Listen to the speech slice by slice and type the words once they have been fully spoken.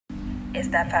It's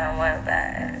that Pound One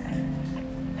vibe.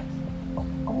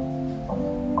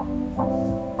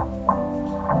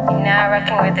 You're now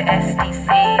rocking with the SDC,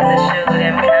 the show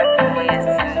them camping with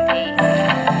some peace.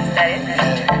 That is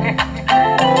it.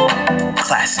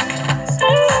 Classic.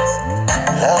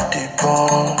 Love the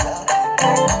bone.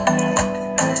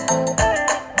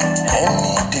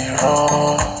 Any the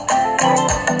wrong.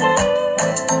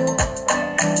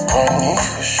 Money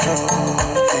for sure.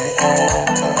 The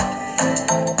enter.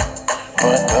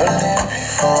 But darling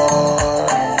before.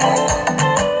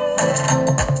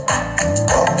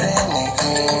 Popping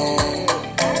again.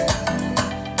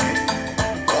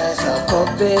 There's a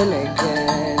Popping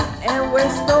again, and we're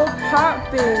still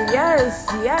popping. Yes.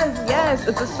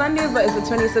 It's a Sunday, but it's the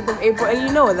 26th of April, and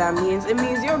you know what that means. It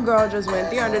means your girl just went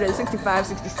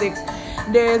 66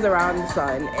 days around the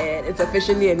sun, and it's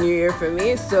officially a new year for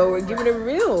me. So we're giving it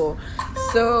real.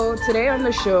 So today on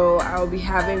the show, I'll be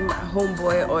having my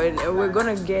homeboy on, and we're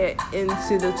gonna get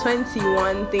into the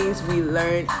 21 things we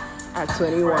learned at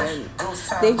 21.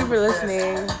 Thank you for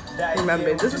listening.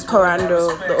 Remember, this is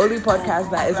Corando, the only podcast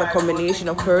that is a combination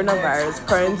of coronavirus,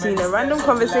 quarantine, and random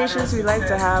conversations we like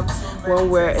to have when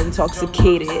we're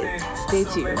intoxicated. Stay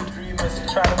tuned.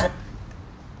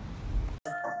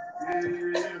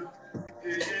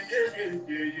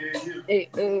 Hey.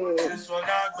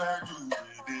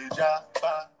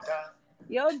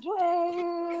 Yo,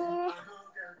 Dwayne.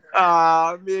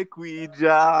 Make we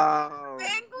jam.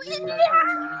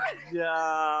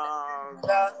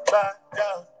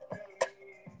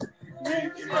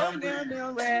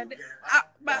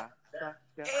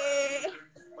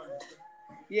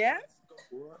 Yeah?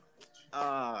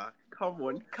 Come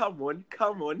on.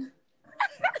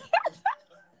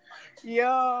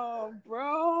 Yo,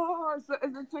 bro. So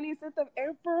it's the 26th of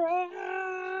April.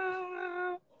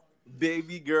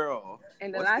 Baby girl.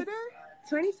 And the What's last today?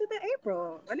 26th of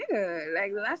April. My nigga,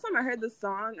 like the last time I heard the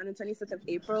song on the 26th of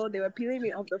April, they were peeling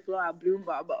me off the floor at Bloom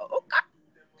Barber. Oh, God.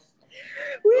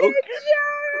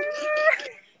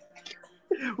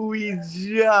 We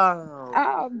jam.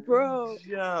 Ah, bro.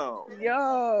 Jam.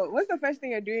 Yo, what's the first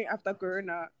thing you're doing after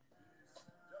Corona?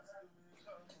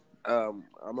 I'm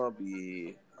gonna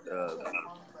be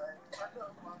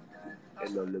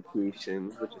in a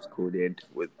location which is coded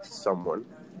with someone.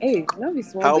 Hey, not be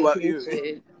small. How about you?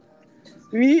 Vacation.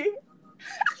 Me?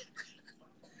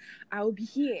 I'll be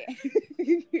here.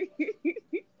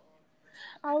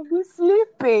 I'll be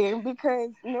sleeping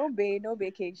because no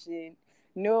vacation,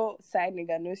 no side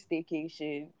nigga, no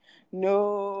staycation,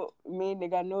 no main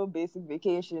nigga, no basic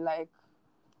vacation. Like,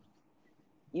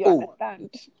 you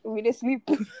understand? We just sleep.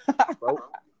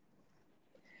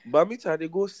 But me try to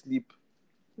go sleep.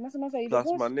 Masa,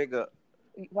 Plus my nigga.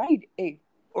 Why you? Hey.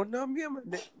 Oh no, me and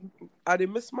my I did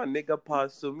miss my nigga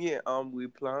pass. So me and we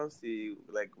plan to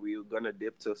like we're gonna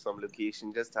dip to some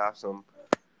location just to have some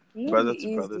brother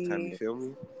to brother time. You feel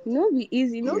me? No be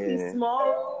easy. No be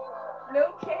small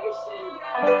location.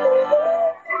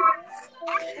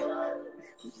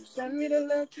 Send me the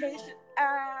location.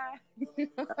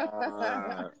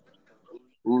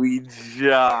 We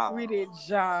jam. We did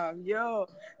jam. Yo.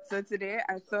 So today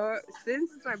I thought,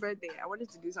 since it's my birthday, I wanted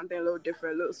to do something a little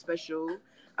different, a little special.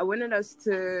 I wanted us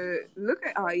to look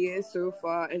at our year so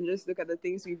far and just look at the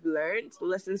things we've learned, the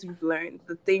lessons we've learned,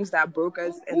 the things that broke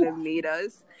us and then made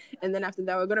us. And then after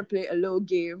that, we're gonna play a little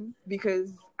game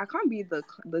because I can't be the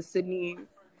Sydney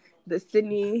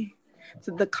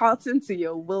to the Carlton to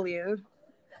your William.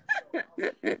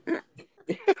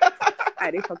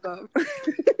 I didn't fuck up.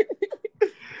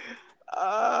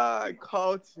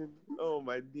 Carlton. Oh,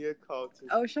 my dear Carlton.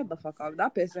 Oh, shut the fuck up.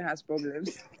 That person has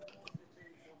problems.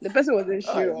 The person wasn't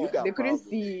sure. They couldn't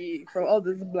see from all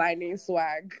this blinding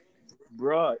swag.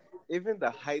 Bro, even the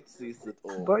height says it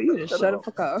all. Bro, you just shut the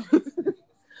fuck up.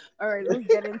 All right, let's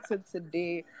get into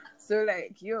today. So,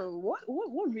 like, yo, what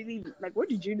really, like, what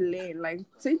did you learn? Like,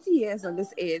 20 years on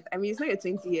this earth. I mean, it's not your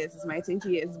 20 years, it's my 20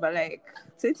 years, but, like,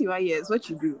 21 years, what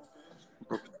you do?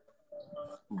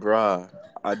 Bruh,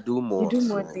 I do more. You do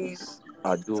more things.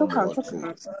 I do more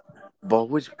things. But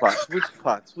which parts do you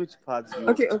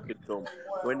okay. from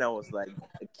when I was like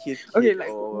a kid? Okay, like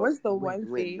what's the one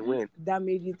thing that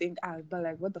made you think, but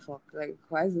like what the fuck? Like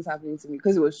why is this happening to me?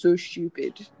 Because it was so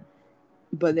stupid.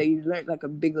 But then you learned like a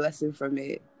big lesson from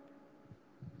it.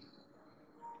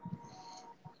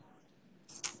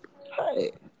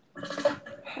 Hey.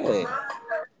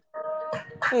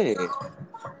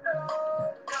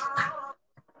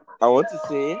 I want to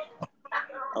say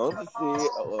a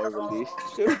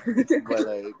relationship, but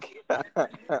like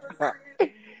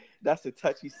that's a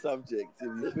touchy subject.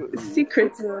 If you feel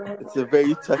Secret. It's a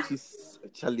very touchy,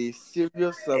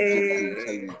 serious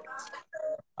subject.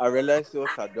 I realized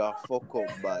what I do a fuck up,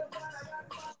 but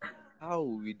how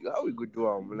we go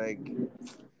do like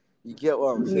you get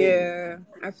what I'm saying? Yeah,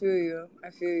 I feel you,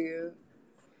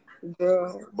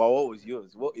 bro. But what was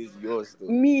yours? What is yours though?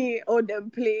 Me, all them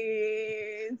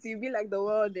planes. You be like the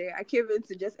world there. I came in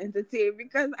to just entertain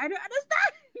because I don't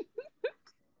understand.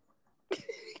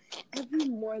 Every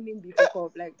morning before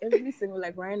up, like every single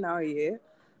like right now, yeah.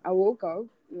 I woke up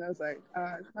and I was like,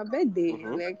 it's my birthday.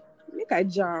 Like, make I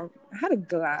jump. I had a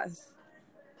glass.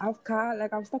 I'm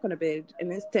stuck on a bed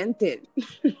and it's 10:10.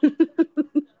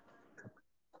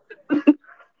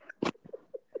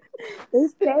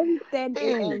 It's 10:10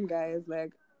 a.m. guys.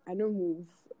 Like, I don't move.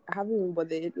 I haven't even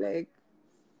bothered. Like,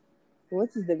 what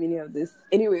is the meaning of this?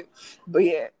 Anyway, but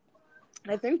yeah.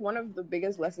 I think one of the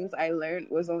biggest lessons I learned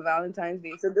was on Valentine's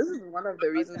Day. So this is one of the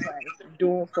reasons why I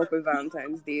don't fuck with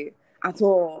Valentine's Day at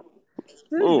all. Since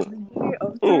the beginning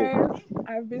of time,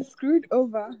 I've been screwed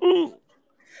over.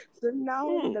 So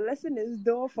now the lesson is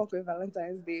don't fuck with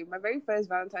Valentine's Day. My very first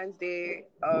Valentine's Day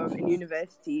in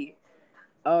university,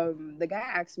 the guy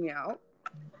asked me out,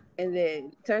 and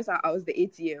then turns out I was the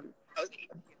ATM.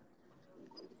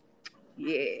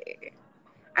 Yeah.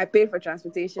 I paid for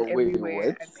transportation everywhere.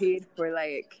 What? I paid for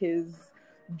like his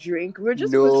drink. We're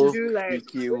just supposed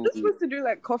to do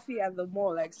like coffee at the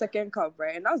mall, like second cup,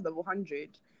 right? And that was level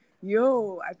 100.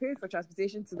 Yo, I paid for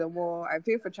transportation to the mall. I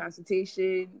paid for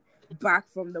transportation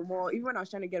back from the mall. Even when I was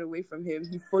trying to get away from him,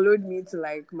 he followed me to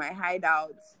like my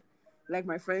hideout, like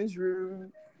my friend's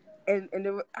room. And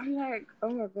I'm like, oh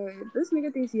my god, this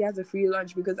nigga thinks he has a free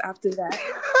lunch because after that,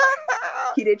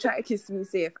 he did try to kiss me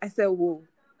safe. I said, whoa.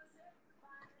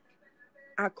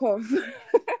 I cough.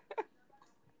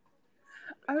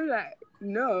 I'm like,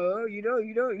 no, you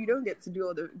don't get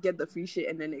to get the free shit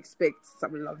and then expect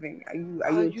some loving.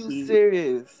 Are you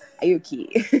serious? Are you okay?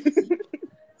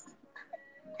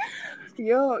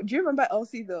 Yo, do you remember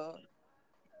Elsie though?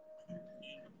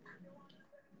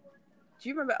 Do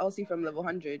you remember Elsie from level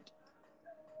 100?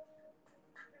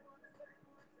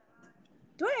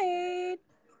 Dwight.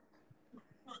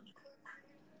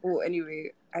 Oh,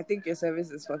 anyway, I think your service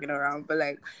is fucking around. But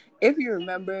like, if you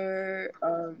remember,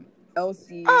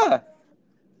 Elsie. Yeah.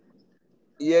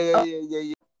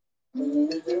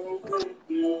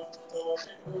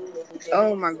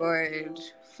 Oh my god,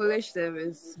 foolish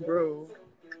service, bro.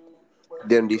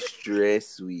 Them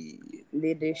distress we.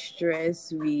 They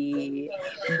distress me.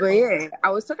 But yeah, I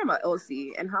was talking about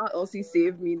Elsie and how Elsie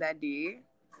saved me that day.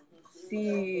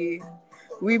 See,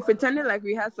 we pretended like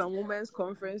we had some women's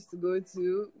conference to go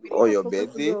to. On your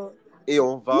birthday? Hey,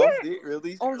 on Val's Day?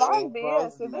 Really? On Val's Day, yeah.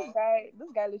 So this guy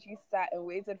literally sat and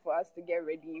waited for us to get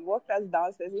ready. He walked us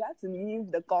downstairs. We had to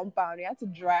leave the compound. We had to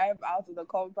drive out of the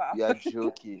compound. You're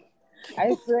joking.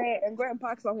 I swear, and go and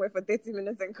park somewhere for 30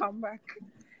 minutes and come back.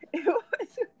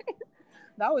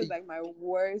 That was like my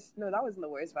worst. No, that wasn't the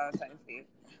worst Valentine's Day.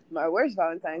 My worst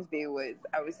Valentine's Day was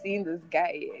I was seeing this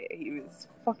guy. He was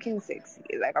fucking sexy.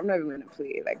 Like, I'm not even gonna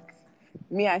play. Like,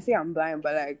 me, I say I'm blind,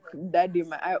 but like that day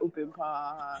my eye opened.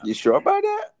 You sure about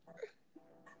that?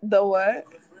 The what?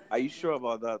 Are you sure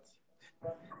about that?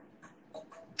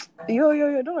 Yo,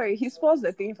 don't worry. He spoils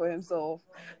the thing for himself.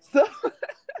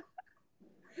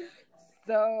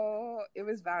 So it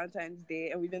was Valentine's Day,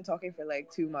 and we've been talking for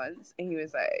like 2 months, and he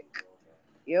was like,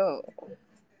 yo,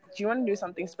 do you want to do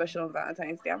something special on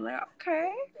Valentine's Day? I'm like,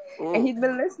 okay. And he'd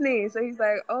been listening. So he's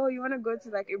like, oh, you want to go to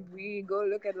like Ibri, go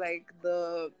look at like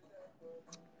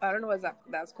I don't know what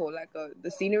that's called, like the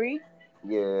scenery?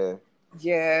 Yeah.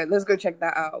 Yeah, let's go check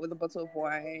that out with a bottle of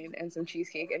wine and some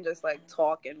cheesecake and just like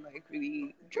talk and like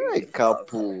really drink. Hey,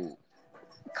 couple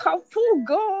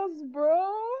girls, bro.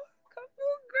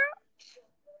 Couple girls.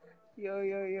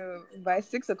 Yo. By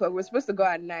 6 o'clock, we're supposed to go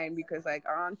at 9 because like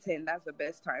around 10, that's the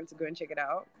best time to go and check it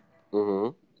out.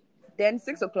 Then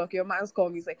 6 o'clock, your man's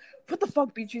called me. He's like, what the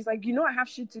fuck, Beatrice? Like, you know I have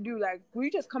shit to do. Like, will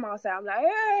you just come outside? I'm like,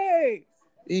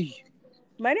 hey.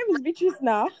 My name is Beatrice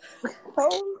now.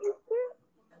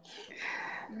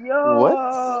 Yo.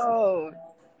 What?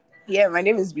 Yeah, my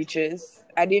name is Beatrice.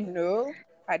 I didn't know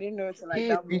till like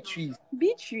that.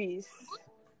 Beatrice.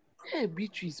 Hey,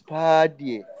 Beatrice,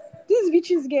 party. This is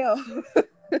Beatrice girl.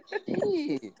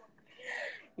 Hey.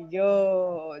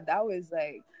 Yo, that was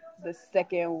like the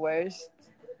second worst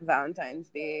Valentine's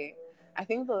Day. I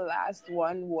think the last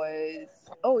one was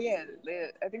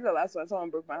I think the last one someone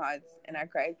broke my heart and I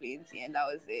cried plenty and that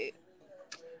was it.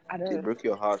 I don't know. They broke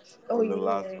your heart on the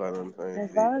last Valentine's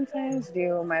Day. Valentine's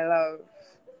Day, oh my love.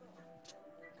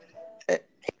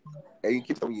 And you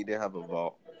keep telling me you didn't have a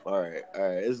vow. Alright,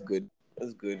 it's good.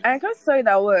 I can't say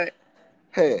that word.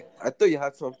 Hey, I thought you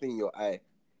had something in your eye.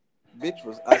 Bitch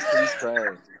was actually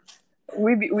crying.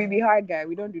 We be hard guy.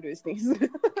 We don't do those things.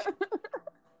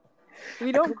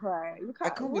 We don't cry. I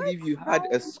can't What? believe you had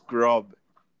a scrub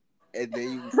and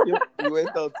then you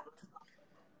went out.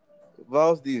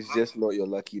 Val's Day is just not your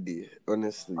lucky day,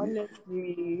 honestly.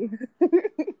 Honestly.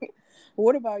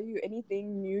 What about you?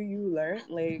 Anything new you learned?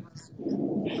 Like,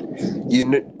 You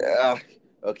know,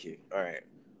 okay, all right.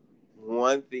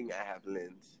 One thing I have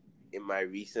learned in my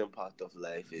recent part of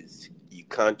life is you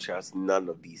can't trust none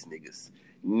of these niggas.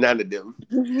 None of them.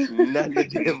 None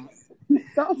of them.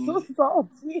 sounds so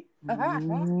salty.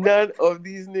 None of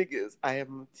these niggas. I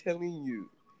am telling you.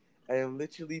 I am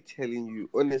literally telling you,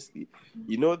 honestly.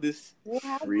 You know this What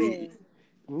free. happened?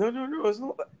 No. It's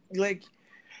not like.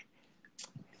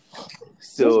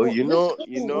 So What's going on?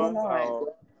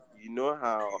 you know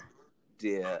how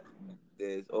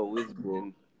there's always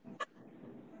been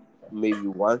maybe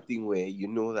one thing where you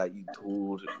know that you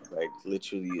told like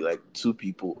literally like two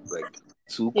people, like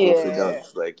two Yeah.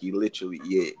 confidants, like you literally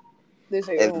They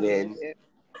say, and oh, then yeah.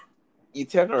 you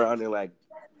turn around and like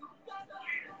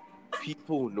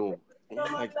people know, and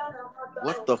you're like,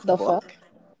 what the The fuck? fuck?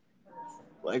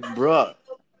 Like, bruh,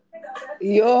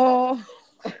 Yo.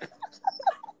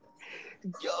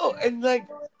 and like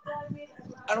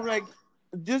I'm like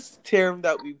this term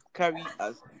that we carry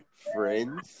as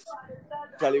friends,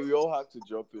 Charlie, we all have to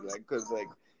drop it, like, cause like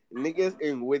niggas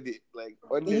ain't with it, like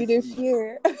honestly. You did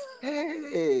fear.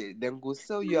 Hey, then go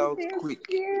sell you out quick.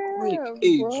 Yeah,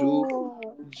 Hey, bro.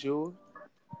 Joe.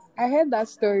 I heard that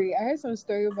story. I heard some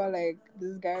story about like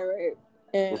this guy, right?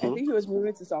 And I think he was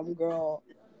moving to some girl.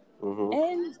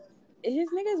 And his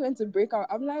niggas went to break out.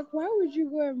 I'm like, why would you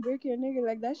go and break your nigga?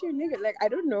 Like, that's your nigga. Like, I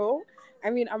don't know. I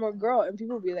mean, I'm a girl, and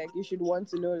people be like, you should want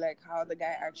to know like how the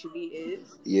guy actually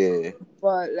is. Yeah.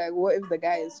 But like, what if the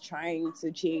guy is trying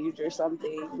to change or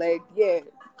something? Like, yeah,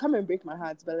 come and break my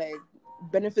heart, but like,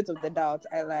 benefit of the doubt,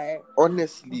 I like.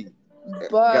 Honestly,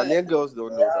 But Ghanaian girls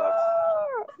don't know that.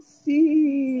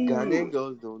 See, Ghanaian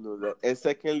girls don't know that. And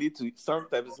secondly, too,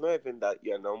 sometimes it's not even that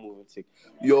you are now moving to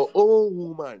your own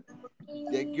woman,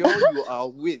 the girl you are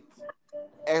with,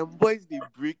 and boys they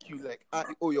break you like,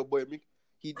 your boy,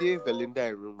 he did Valinda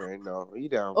in room right now. He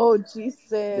down. Oh Jesus!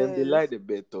 Then they lie the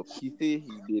bed up. He say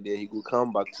he did it. He go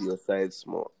come back to your side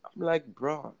small. I'm like,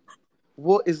 bro,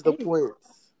 what is the point?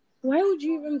 Why would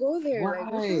you even go there? Why?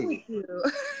 Like, what's wrong with you?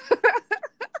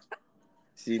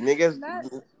 See, niggas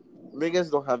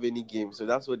don't have any game, so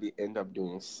that's what they end up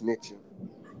doing, snitching.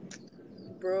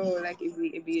 Bro, like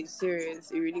it be serious.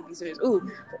 It really be serious. Ooh,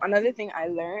 another thing I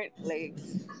learned like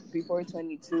before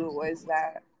 22 was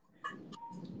that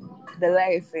the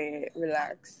life,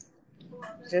 relax.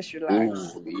 Just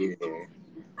relax. Ooh, yeah.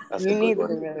 That's You a need good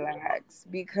to one. relax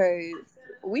because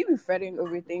we be fretting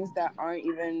over things that aren't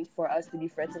even for us to be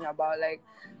fretting about. Like,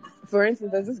 for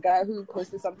instance, there's this guy who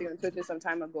posted something on Twitter some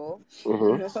time ago.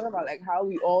 Mm-hmm. He was talking about like how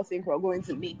we all think we're going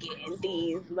to make it and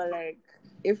things, but like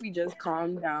if we just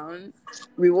calm down,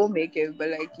 we will make it. But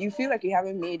like you feel like you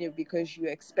haven't made it because you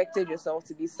expected yourself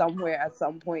to be somewhere at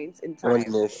some point in time.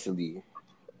 Honestly.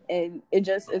 And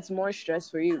it's more stress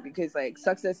for you because like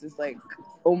success is like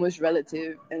almost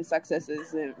relative and success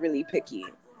isn't really picky.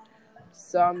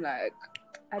 So I'm like,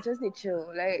 I just need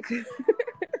chill.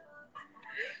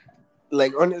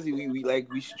 Like honestly,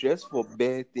 we stress for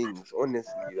bare things.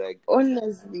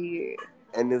 Honestly,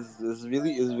 and it's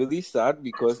really sad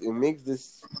because it makes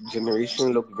this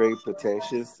generation look very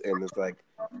pretentious, and it's like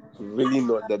really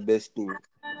not the best thing.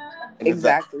 And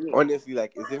exactly. It's like, honestly,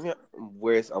 like it's even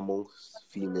worse amongst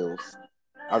females.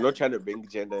 I'm not trying to bring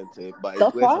gender into it, but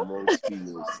it's worse amongst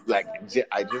females. Like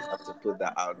I just have to put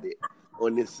that out there.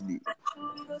 Honestly.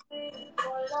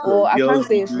 Well, I can't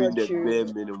say it's doing not the true. bare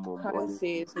minimum. I can't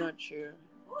say it's not true.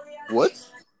 What?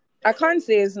 I can't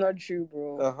say it's not true,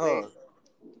 bro. Uh-huh.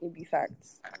 It be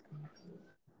facts.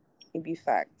 It be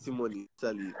facts. Simone,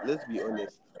 Sally, let's be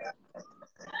honest.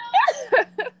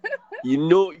 You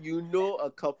know a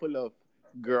couple of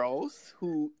girls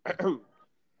who I'm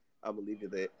gonna leave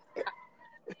it there.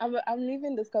 I'm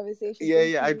leaving this conversation.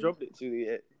 Yeah, I dropped it too.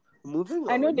 Yeah. Moving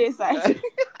on. I know they side.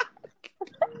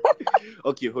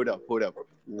 Okay, hold up.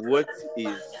 What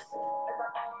is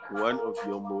one of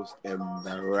your most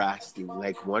embarrassing,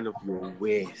 like one of your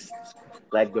worst,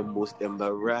 like the most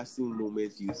embarrassing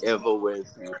moments you ever went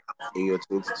through in your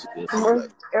 22 years of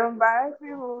life?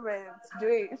 Embarrassing moments.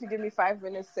 Joey, if you give me 5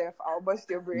 minutes, Seth, I'll bust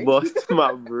your brain. Bust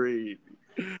my brain.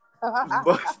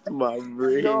 Bust my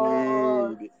brain.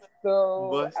 No, so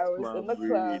Bust I was my in the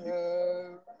brain.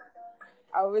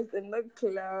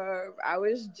 club. I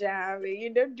was jamming.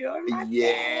 You know, doing my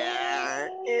Yeah.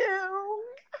 thing.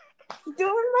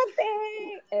 doing my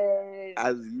thing. And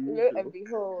As lo usual. and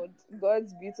behold,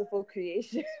 God's beautiful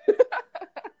creation.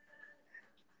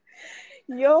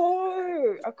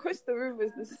 Yo, across the room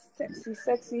is this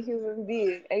sexy human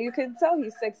being. And you can tell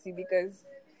he's sexy because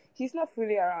he's not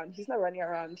fooling around. He's not running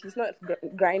around. He's not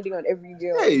grinding on every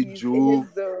girl. Hey, He's Joe. in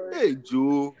his zone. Hey,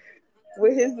 Joe.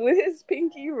 With his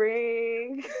pinky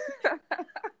ring.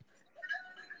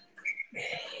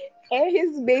 And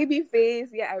his baby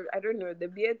face. Yeah, I don't know. The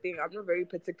beard thing, I'm not very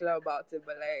particular about it.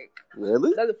 But, like,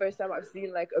 Really? that's the first time I've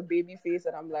seen, like, a baby face.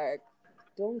 And I'm like,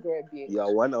 don't grow a beard. Yeah,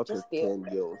 1 out Just of stay 10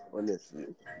 girls,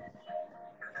 honestly.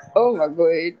 Oh my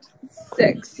god,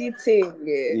 sexy thing.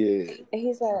 Yeah. And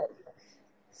he's like,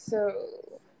 so,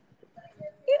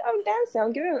 I'm dancing,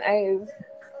 I'm giving him eyes.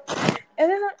 And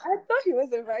then I thought he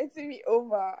was inviting me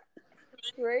over,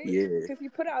 right? Yeah. Because he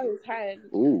put out his hand.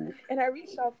 Ooh. And I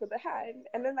reached out for the hand.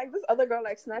 And then, like, this other girl,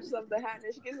 like, snatches up the hand.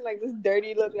 And she gives me, like, this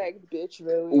dirty look, like, bitch,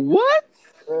 really? What?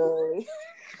 Really?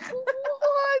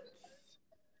 What?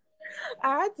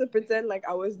 I had to pretend like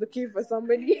I was looking for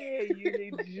somebody. Yeah,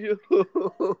 you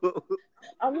Joe.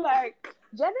 I'm like,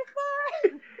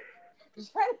 Jennifer!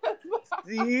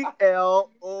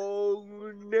 C-L-O.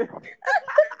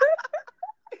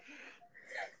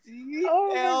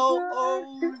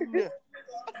 C-L-O.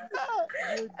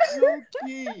 You're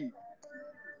joking.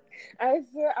 I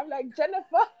swear, I'm like,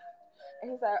 Jennifer.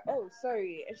 And he's like, oh,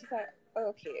 sorry. And she's like, oh,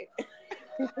 okay.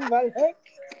 But like,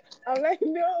 I'm like,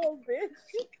 no,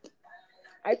 bitch.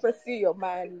 I foresee your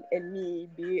man and me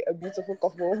be a beautiful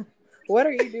couple. What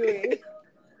are you doing?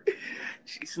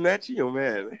 She's snatching your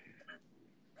man.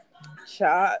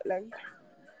 Chat, like,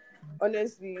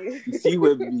 honestly. See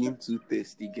where being too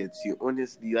thirsty gets you.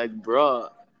 Honestly, like, bruh.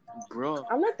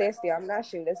 I'm not thirsty. I'm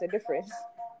gnashing. There's a difference.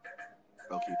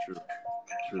 Okay, true.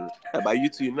 But you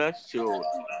two, not sure.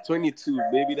 22,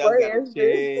 baby, that's 4 gotta years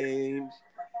change.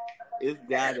 It's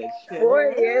gotta change.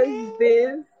 4 years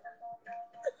this.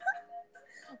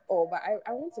 Oh, but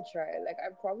I want to try. Like, I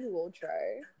probably will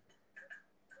try.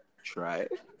 Try.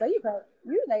 But you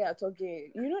like are talking.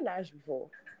 You know Nash before.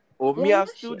 Oh, Yeah, me, I'm I've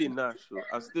still the Nash.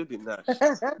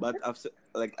 But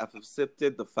I've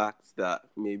accepted the fact that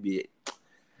maybe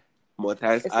more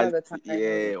times It's not the time.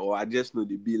 yeah, or I just know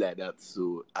they be like that.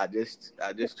 So I just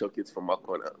chuck it from my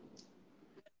corner.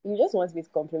 You just want me to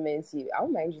compliment you. I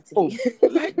don't mind you today.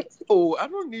 I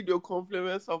don't need your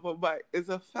compliments of a bite. It's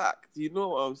a fact. You know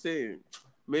what I'm saying?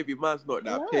 Maybe man's not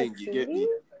that paying. You get me?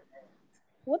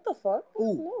 What the fuck?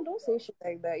 Ooh. No, don't say shit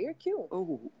like that. You're cute.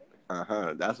 Oh,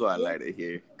 that's what I like to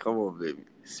hear. Come on, baby,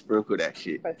 sprinkle that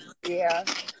shit. But yeah.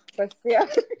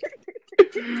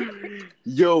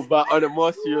 Yo, but on a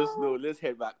more serious note, let's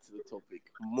head back to the topic.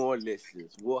 More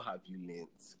lessons. What have you learned?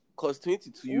 Cause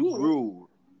 22, you grew.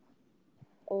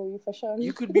 Oh, you for sure.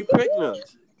 You could be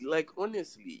pregnant. Like,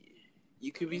 honestly,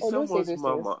 you could be someone's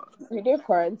mama. You did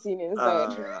quarantine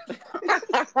inside.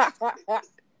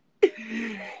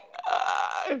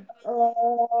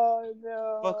 Oh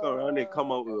no! Fuck around and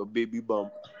come out with a baby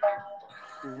bump.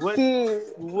 What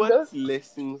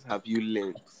lessons have you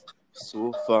learned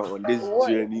so far on this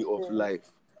journey of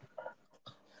life?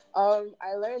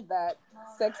 I learned that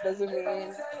sex doesn't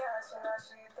mean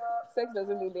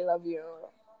they love you.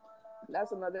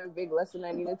 That's another big lesson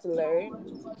I needed to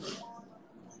learn.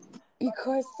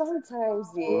 Because sometimes,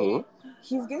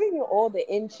 he's giving you all the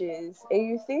inches, and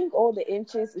you think all the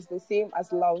inches is the same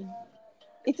as love.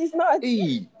 It is not.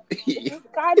 It is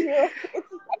cardio. It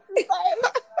is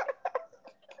exercise.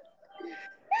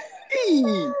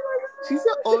 She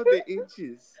said all the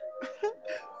inches.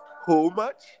 How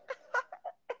much?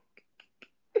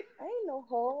 I ain't no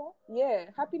hoe. Yeah,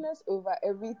 happiness over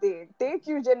everything. Thank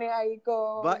you, Jenny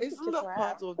Aiko. But isn't that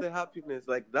part of the happiness?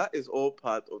 Like, that is all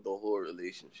part of the whole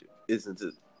relationship, isn't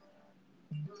it?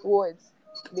 What?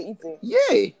 The eating?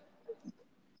 Yeah.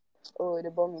 Oh,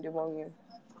 the bomb you.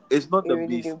 It's not the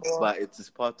beast, but it is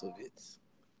part of it.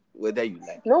 Whether you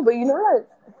like it. No, but you know what?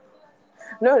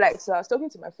 No, like, so I was talking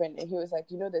to my friend, and he was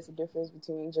like, you know, there's a difference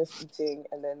between just eating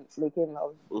and then making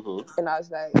love. Mm-hmm. And I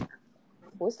was like,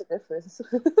 what's the difference?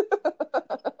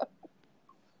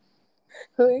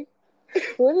 Like,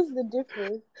 what is the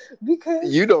difference?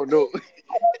 Because you don't know.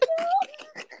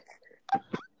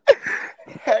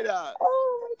 Head out.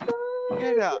 Oh my god.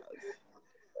 Head out.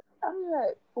 I'm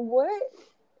like, what?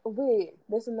 Wait,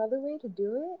 there's another way to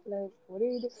do it? Like, what are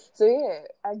you doing? So yeah,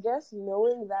 I guess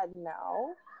knowing that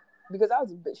now, because I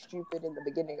was a bit stupid in the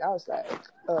beginning. I was like,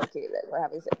 oh, okay, like, we're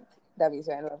having sex. That means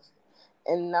we're in love.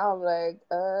 And now I'm like,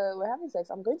 we're having sex.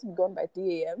 I'm going to be gone by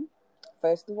 3 a.m.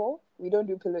 First of all, we don't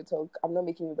do pillow talk. I'm not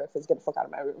making you breakfast. Get the fuck out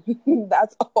of my room.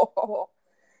 That's all.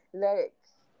 Like,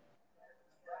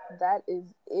 That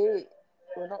is it.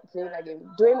 We're not playing that game.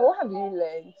 Dwayne, what have you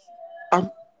learned?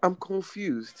 I'm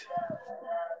confused.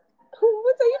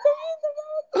 What are you confused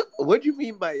about? What do you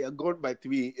mean by you're gone by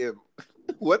 3 a.m.?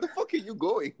 Where the fuck are you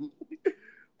going?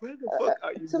 Where the fuck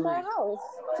are you to going? my house,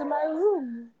 to my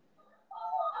room.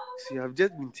 See, I've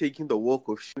just been taking the walk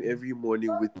of shame every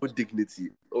morning with no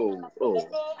dignity. Oh,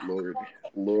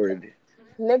 Lord.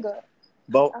 Nigga.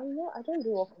 But I don't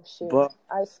do walk of shame. But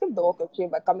I skip the walk of shame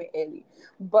by coming early.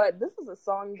 But this is a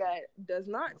song that does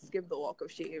not skip the walk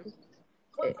of shame.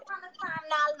 Once upon a time,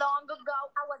 not long ago,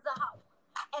 I was a hoe.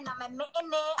 And I'm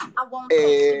admitting it, I won't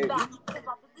take it back. Cause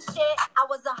I did this shit, I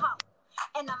was a hoe.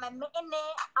 And I'm admitting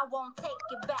it, I won't take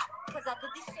it back. Cause I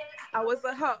did this shit, I was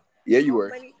a hoe. Yeah, you were.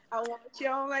 Money. I want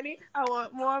your money. I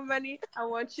want more money. I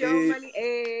want your money.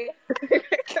 Hey.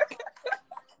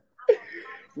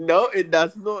 No, it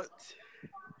does not.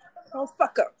 Oh,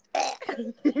 fuck up.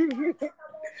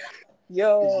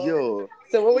 Yo.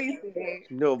 So what were you saying?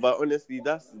 No, but honestly,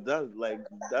 that's like,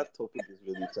 that topic is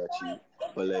really touchy.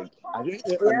 But like, I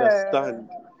don't understand.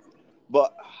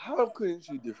 But how couldn't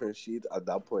you differentiate at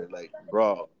that point? Like,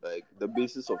 bro, like the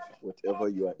basis of whatever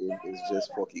you are in is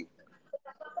just fucking.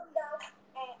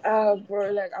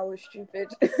 Bro, like I was stupid.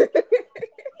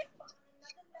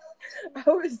 I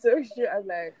was so stupid. I'm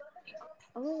like,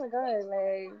 oh my god,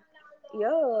 like,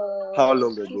 yo. How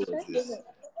long ago was this?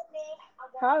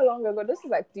 How long ago? This is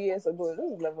like 3 years ago. This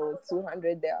is level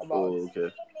 200 thereabouts. Oh,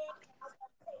 okay.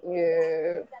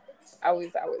 Yeah, I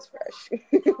was fresh.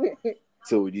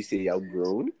 So would you say you're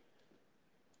grown?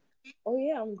 Oh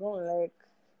yeah, I'm grown. Like,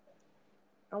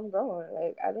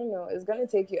 I don't know. It's gonna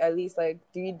take you at least like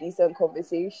 3 decent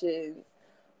conversations,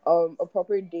 a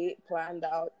proper date planned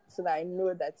out, so that I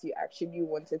know that you actually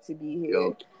wanted to be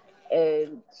here.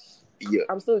 And yeah,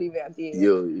 I'm still leaving at the end.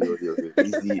 Yo.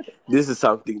 Easy. This is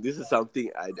something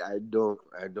I don't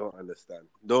understand.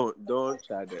 Don't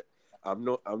try to. I'm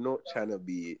not trying to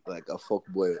be like a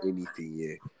fuckboy or anything.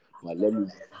 Yeah, but let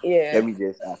me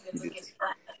just ask you this.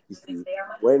 You see,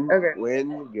 when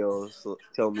girls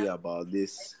tell me about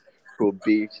this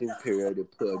probation period they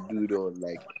put a dude on,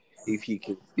 like if he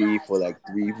can stay for like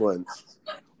 3 months,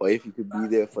 or if he could be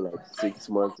there for like 6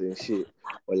 months and shit,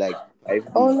 or like 5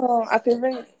 days. Oh no, I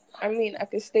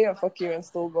could stay and fuck you and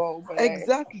still go. But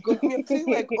exactly, because I'm saying,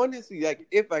 like, honestly, like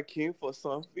if I came for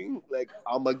something, like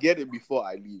I'ma get it before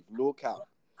I leave, no cap.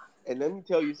 And let me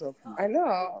tell you something. I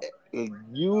know.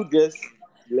 You just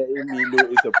letting me know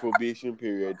it's a probation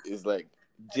period is like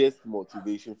just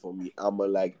motivation for me. I'ma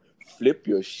like flip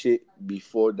your shit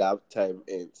before that time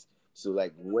ends. So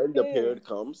like when the period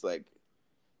comes, like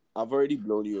I've already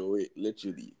blown you away,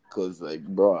 literally. Cause like,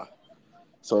 bruh,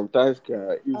 sometimes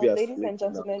ladies and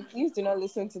gentlemen, please do not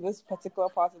listen to this particular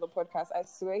part of the podcast. I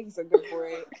swear he's a good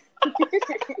boy.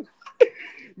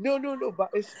 No,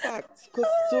 but it's facts.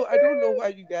 So I don't know why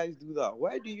you guys do that.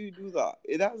 Why do you do that?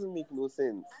 It doesn't make no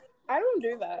sense. I don't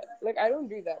do that. Like, I don't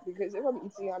do that because if I'm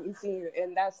eating you,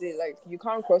 and that's it. Like, you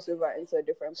can't cross over into a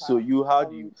different path. So how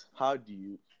do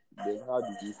you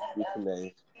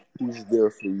scrutinize who's there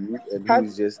for you and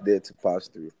who's just there to pass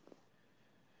through?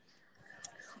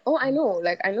 Oh, I know.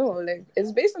 Like,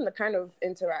 it's based on the kind of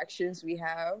interactions we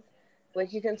have.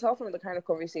 Like, you can tell from the kind of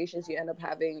conversations you end up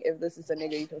having if this is a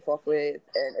nigga you can fuck with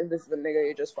and if this is a nigga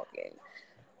you're just fucking.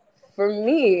 For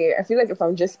me, I feel like if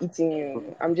I'm just eating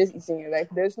you, Like,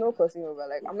 there's no crossing over.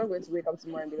 Like, I'm not going to wake up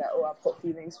tomorrow and be like, oh, I've got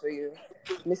feelings for you.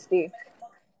 Mistake.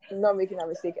 I'm not making that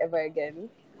mistake ever again.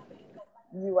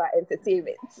 You are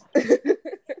entertainment.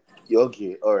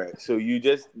 Okay, all right. So you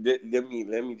just let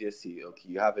me just see. Okay,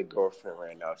 you have a girlfriend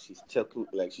right now. She's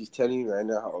telling you right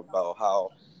now about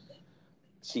how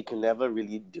she can never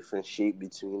really differentiate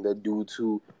between the dudes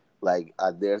who like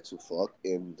are there to fuck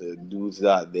and the dudes that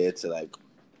are there to like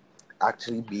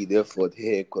actually be there for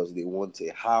her because they want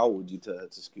it. How would you tell her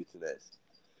to scrutinize?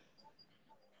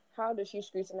 How does she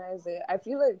scrutinize it? I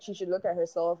feel like she should look at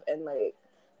herself and like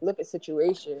look at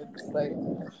situations. Like,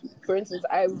 for instance,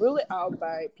 I rule it out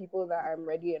by people that I'm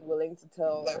ready and willing to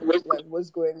tell like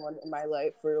what's going on in my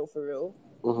life for real.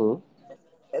 Mm-hmm.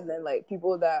 And then like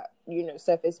people that, you know,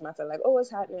 surface matter, like, oh,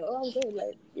 what's happening? Oh, I'm good.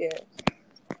 Like, yeah.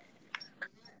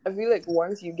 I feel like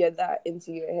once you get that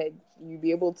into your head, you'll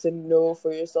be able to know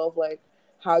for yourself like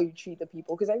how you treat the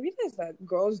people. Because I realize that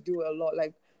girls do a lot.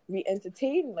 Like, we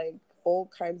entertain like all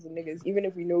kinds of niggas, even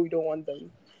if we know we don't want them.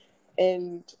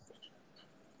 And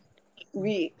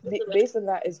based on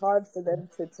that, it's hard for them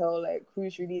to tell like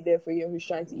who's really there for you and who's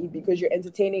trying to eat, because you're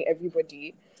entertaining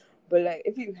everybody. But like,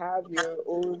 if you have your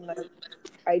own like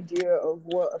idea of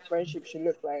what a friendship should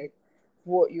look like,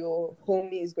 what your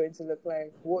homie is going to look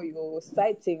like, what your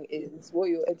sighting is, what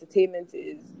your entertainment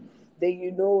is, then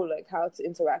you know like how to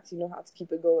interact, you know how to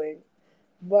keep it going.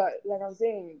 But like I'm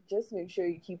saying, just make sure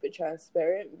you keep it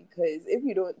transparent, because if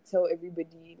you don't tell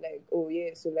everybody like, oh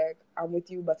yeah, so like I'm with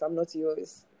you but I'm not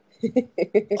yours. Okay.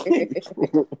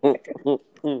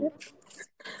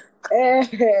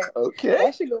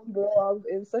 That should go blow up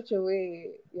in such a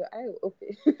way your eye will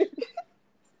open.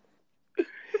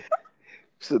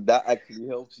 So that actually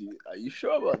helps you. Are you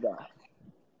sure about that?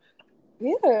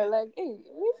 Yeah, like, hey,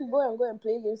 if you go and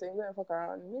play games and go and fuck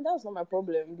around, I mean, that's not my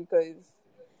problem, because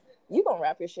you gonna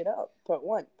wrap your shit up. Part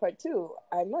one. Part two,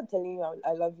 I'm not telling you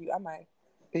I love you, am I?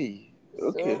 Hey,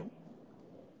 okay.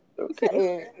 So,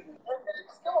 okay.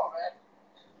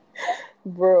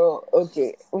 Bro,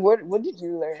 okay. What did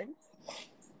you learn?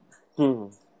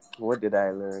 What did I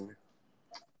learn?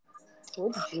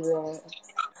 What did you learn?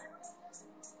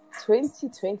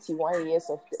 21 years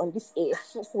on this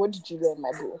earth. What did you learn,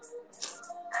 my bro?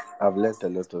 I've learned a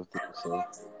lot of things. So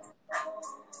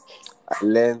I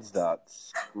learned that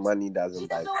money doesn't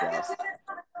buy class.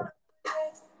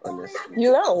 Honestly.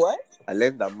 You learned what? I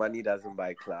learned that money doesn't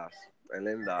buy class. I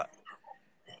learned that.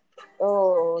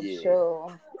 Oh, Yeah.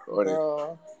 sure.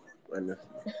 Bro. Honestly.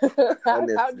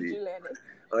 How did you learn it?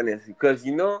 Honestly, because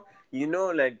you know,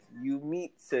 like you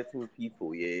meet certain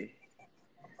people, yeah,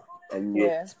 and you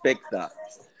expect that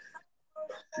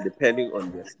depending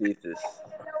on their status,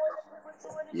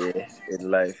 yeah, in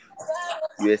life,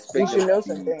 you expect them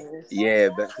to be,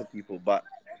 better people. But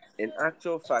in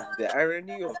actual fact, the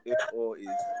irony of it all is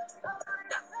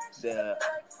the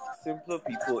simpler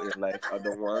people in life are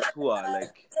the ones who are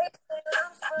like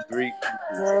great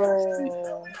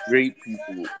people. Great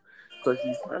people. Because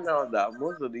you find out that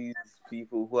most of these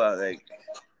people who are like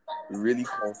really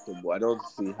comfortable, I don't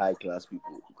say high class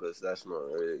people because that's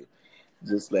not really,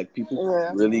 just like people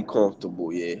really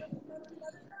comfortable, yeah.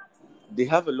 They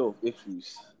have a lot of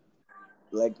issues.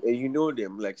 Like, and you know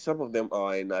them, like some of them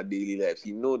are in our daily lives.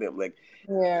 You know them, like,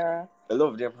 a lot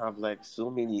of them have like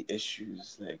so many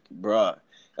issues. Like, bruh,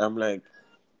 I'm like,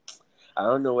 I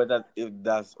don't know whether if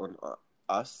that's on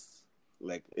us,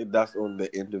 like if that's on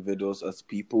the individuals as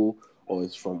people, or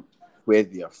it's from where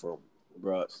they are from,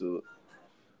 bruh. So,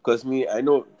 cause me, I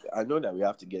know that we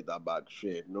have to get that bag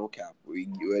straight. No cap,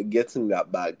 we're getting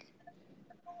that bag,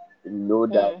 no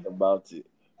doubt about it.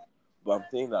 But I'm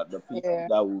saying that the people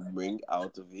that will bring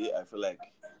out of it, I feel like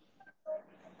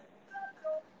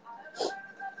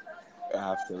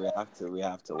we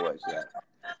have to watch that.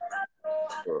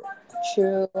 So,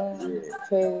 true.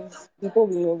 Because people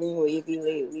be moving wavy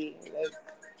lately. Like,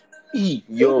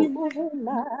 yo. They be moving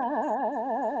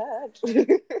mad.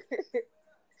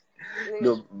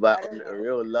 No, but on a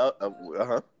real love,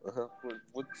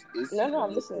 what is No,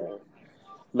 I'm listening.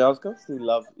 No, I was going to say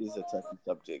love is a touchy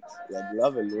subject. Like,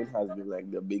 love alone has been like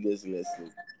the biggest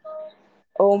lesson.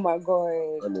 Oh my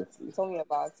god. Honestly. Tell me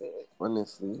about it.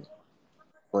 Honestly.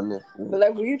 But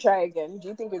like, will you try again? Do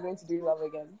you think you're going to do love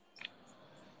again?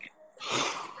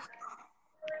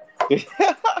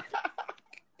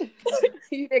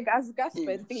 You think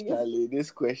Charlie,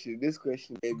 this question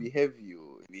may be heavy,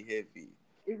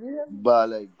 But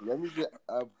like,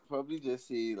 I'll probably just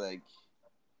say like,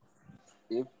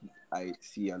 if I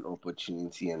see an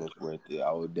opportunity and it's worth it,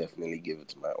 I will definitely give it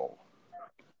to my all.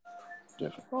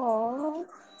 Definitely. Aww,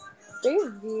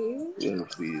 baby. Yeah,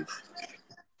 please.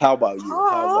 How about you?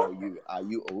 Are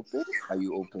you open? Are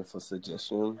you open for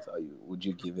suggestions? Would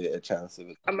you give it a chance?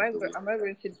 Am I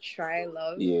going to try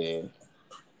love? Yeah.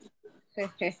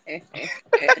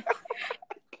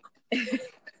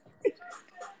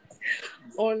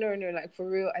 Oh no, like for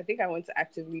real, I think I want to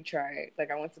actively try.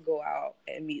 Like I want to go out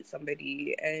and meet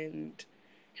somebody and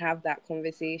have that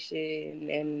conversation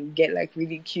and get like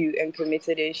really cute and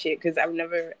committed and shit. Because I don't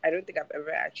think I've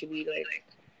ever actually like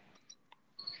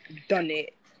done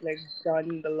it, like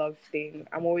done the love thing.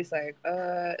 I'm always like,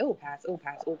 it'll pass, and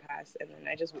then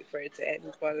I just wait for it to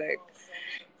end. But like,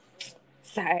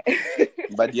 sigh.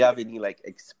 But do you have any like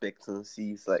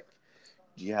expectancies? Like,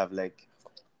 do you have like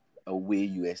a way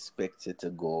you expect it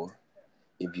to go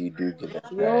if you do give it a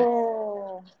try?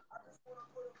 Yo,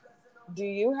 do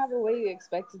you have a way you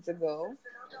expect it to go?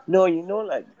 No,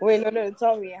 like... Wait, no,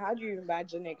 tell me, how do you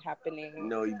imagine it happening?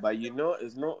 No, but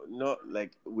it's not like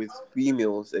with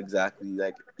females exactly.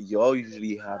 Like, you all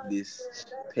usually have this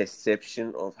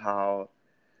perception of how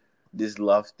this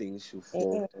love thing should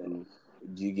fall through.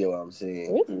 Do you get what I'm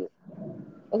saying? Really?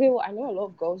 Okay, well, I know a lot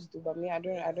of girls do, but me, I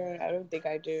don't think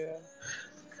I do.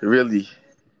 Really?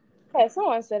 Yeah,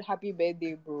 someone said happy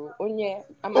birthday, bro. Onye,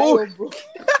 am I your bro?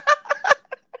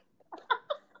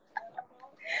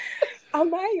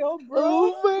 Am I your bro?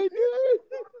 Oh my god.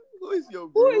 Who is your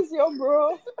bro? Who is your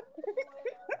bro?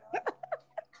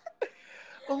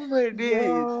 Oh my days.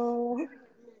 Yo.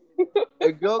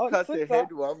 A girl On cuts her Twitter,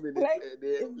 head 1 minute like, and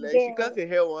then, it's like she there. cuts her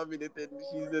hair 1 minute and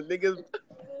she's a nigga's.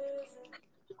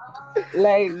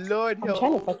 Like, Lord I'm help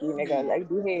trying to fuck you, me. nigga. Like,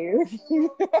 behave.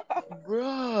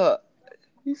 Bruh.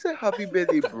 He said happy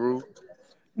birthday, bro.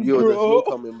 Yo, there's no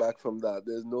coming back from that.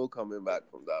 There's no coming back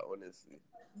from that, honestly.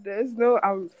 There's no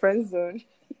friend zone.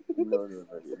 No.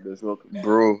 There's no.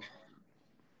 Bro.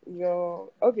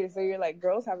 Yo, okay, so you're like,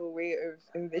 girls have a way of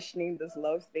envisioning this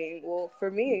love thing. Well, for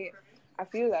me, I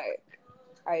feel like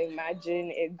I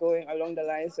imagine it going along the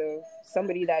lines of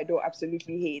somebody that I don't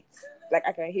absolutely hate. Like,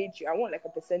 I can hate you. I want like a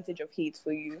percentage of hate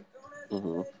for you,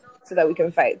 so that we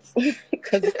can fight.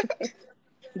 Because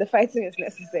the fighting is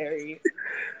necessary.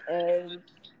 And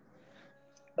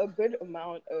a good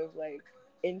amount of like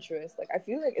interest. Like, I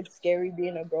feel like it's scary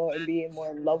being a girl and being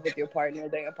more in love with your partner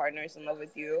than your partner is in love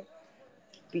with you.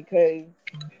 Because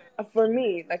for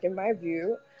me, like in my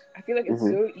view, I feel like it's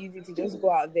so easy to just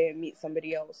go out there and meet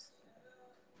somebody else.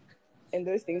 And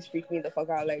those things freak me the fuck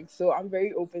out. Like, so I'm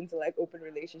very open to like open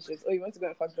relationships. Oh, you want to go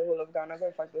and fuck the whole of Ghana? Go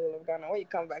and fuck the whole of Ghana. When you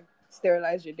come back,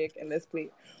 sterilize your dick and let's play.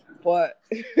 But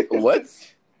What?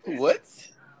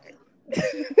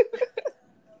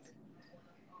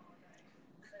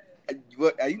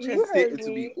 What are you trying to say? It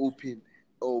to be open?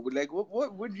 Oh, like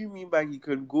what do you mean by you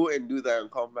can go and do that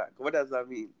and come back? What does that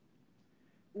mean?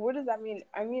 What does that mean?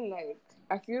 I mean, like,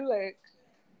 I feel like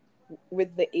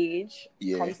with the age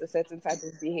comes a certain type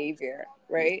of behavior,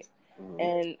 right?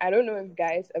 And I don't know if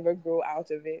guys ever grow out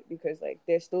of it because like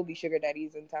there still be sugar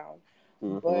daddies in town.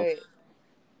 But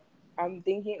I'm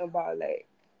thinking about like,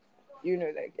 you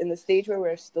know, like in the stage where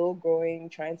we're still growing,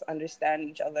 trying to understand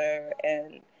each other,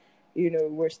 and you know,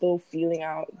 we're still feeling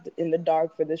out in the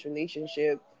dark for this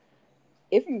relationship.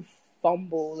 If you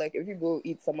fumble, like if you go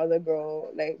eat some other girl,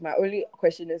 like my only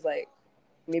question is like,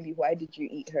 maybe why did you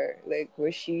eat her? Like, were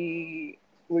you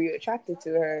attracted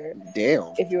to her?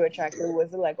 Damn. If you were attracted,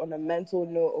 was it like on a mental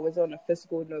note or was it on a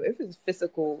physical note? If it's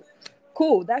physical,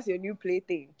 cool, that's your new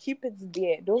plaything. Keep it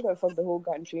there. Don't go and fuck the whole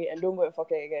country and don't go and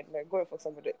fuck her again. Like, go and fuck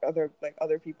some of the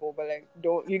other people, but like,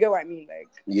 don't, you get what I mean? Like,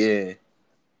 yeah.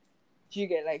 You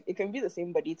get, like, it can be the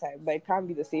same body type, but it can't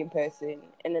be the same person.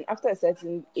 And then after a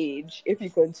certain age, if you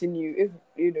continue, if,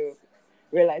 you know,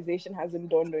 realization hasn't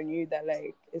dawned on you that,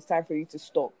 like, it's time for you to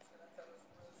stop,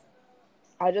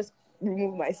 I'll just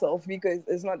remove myself because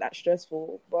it's not that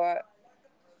stressful. But,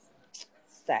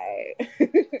 sad.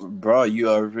 Bro, you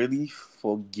are really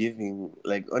forgiving.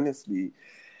 Like, honestly,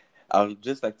 I would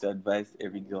just like to advise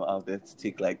every girl out there to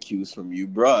take like cues from you,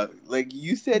 bro. Like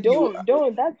you said, don't.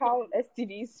 That's how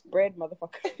STDs spread,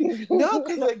 motherfucker. No,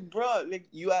 because like, bro, like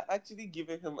you are actually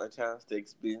giving him a chance to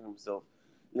explain himself.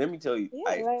 Let me tell you,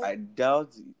 I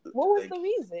doubt. What was the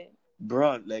reason,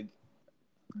 bro? Like,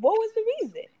 what was the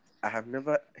reason? I have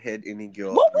never heard any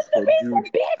girl. What was the reason,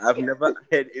 bitch? I've never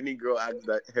heard any girl ask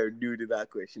her dude that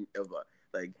question ever.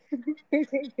 Like,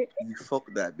 you fuck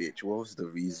that bitch. What was the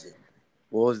reason?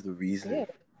 Yeah.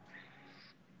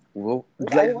 Well,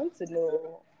 I want to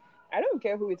know. I don't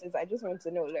care who it is. I just want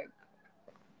to know, like,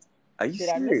 are you did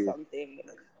serious? I miss something?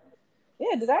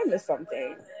 Yeah, did I miss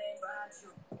something?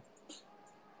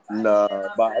 Nah,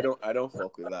 but I don't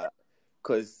fuck with that.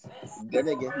 Cause then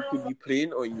again, he could be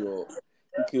playing on your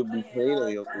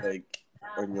like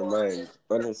on your mind.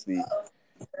 Honestly.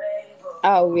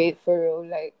 I'll wait for real.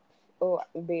 Like, oh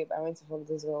babe, I went to fuck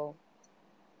this girl.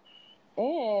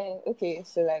 And okay,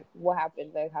 so like, what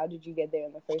happened? Like, how did you get there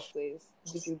in the first place?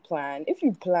 Did you plan? If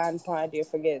you plan, dear,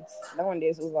 forget that one day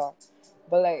is over.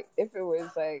 But like, if it was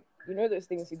like, you know, those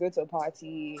things, you go to a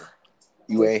party,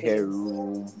 you wear hair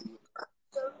room.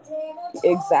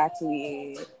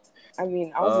 Exactly. I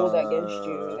mean, I'll hold that against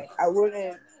you. Like, I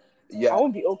wouldn't. Yeah, I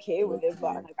won't be okay with it,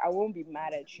 but like, I won't be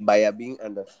mad at you. By being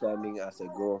understanding as a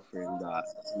girlfriend, that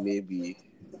maybe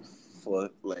for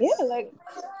like, yeah, like.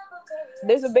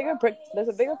 There's a bigger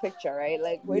picture, right?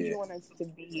 Like, where do you want us to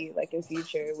be, like, in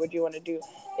future? What do you want to do?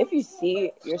 If you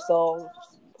see yourself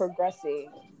progressing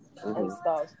and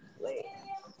stuff, like,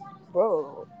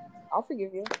 bro, I'll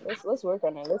forgive you. Let's work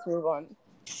on it. Let's move on.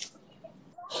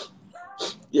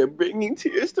 You're bringing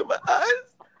tears to my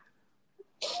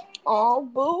eyes. Oh,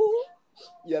 boo.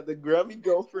 Yeah, the Grammy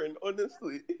girlfriend.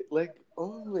 Honestly, like,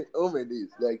 oh my days.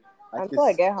 Like, until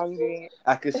I get hungry,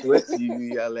 I can swear to you,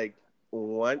 you're like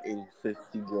 1 in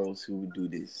 50 girls who would do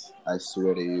this. I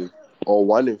swear to you. Or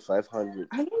 1 in 500.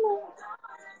 I don't know.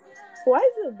 Why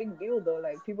is it a big deal though?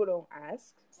 Like, people don't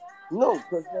ask. No,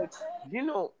 because like, you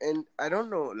know, and I don't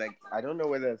know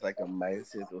whether it's like a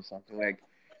mindset or something. Like,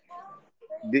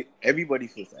 everybody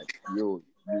feels like, yo,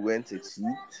 you went to cheat,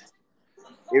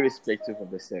 irrespective of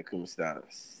the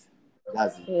circumstance.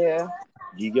 That's it. Yeah.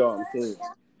 Do you get what I'm saying?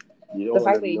 You The don't want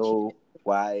fact that to you know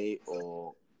why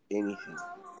or anything.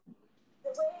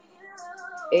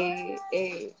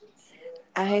 Hey,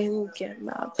 I'm getting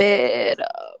my bed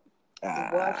up.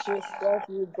 Watch your stuff,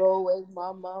 you go with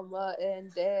my mama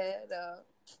and dad.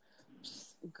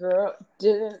 Girl,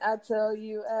 didn't I tell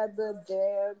you at the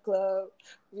damn club?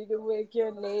 You can wake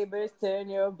your neighbors, turn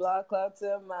your block club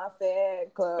to my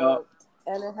fan club.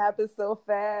 And it happens so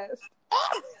fast.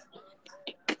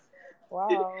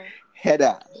 Wow.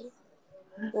 Header.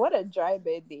 What a dry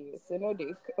bed day. So no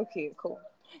day. Okay, cool.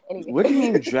 Anyway. What do you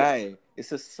mean dry?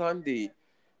 It's a Sunday.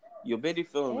 Your birthday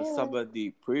fell on a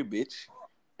Saturday. Pray, bitch.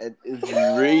 And it's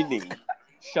raining.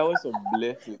 Showers of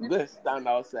blessings. Let's stand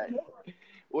outside.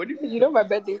 What do you know my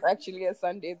birthday is actually a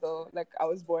Sunday though. Like I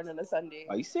was born on a Sunday.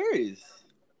 Are you serious?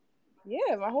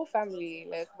 Yeah, my whole family,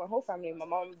 my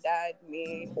mom, dad,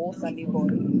 me, all Sunday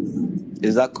boys.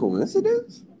 Is that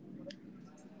coincidence?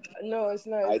 No, it's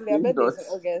not. Their birthdays in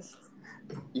August.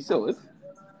 You saw it?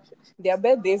 Their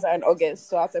birthdays are in August,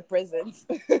 so as a present.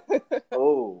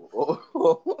 Oh.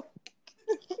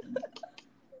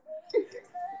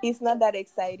 It's not that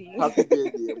exciting. Happy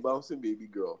birthday, bouncing baby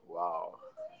girl. Wow.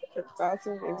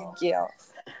 Bouncing baby girl.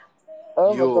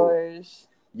 Oh my gosh.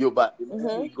 Yo, but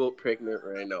if we go pregnant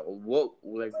right now, what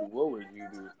would you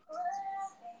do?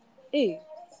 Hey,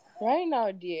 right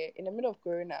now, dear, in the middle of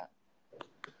Corona.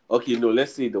 Okay, no,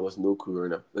 let's say there was no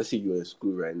Corona. Let's say you're in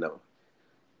school right now.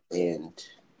 And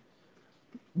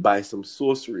by some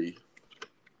sorcery.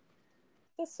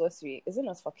 That's sorcery. Isn't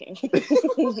us fucking?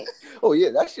 Oh, yeah,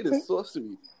 that shit is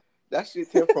sorcery. That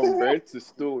shit turned from bread to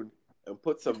stone and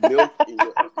put some milk in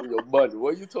your bud.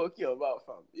 What are you talking about,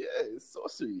 fam? Yeah, it's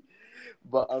sorcery.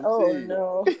 But I'm saying,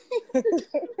 no.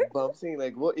 But I'm saying,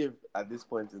 like, what if at this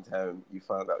point in time you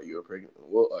found out you were pregnant?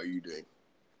 What are you doing?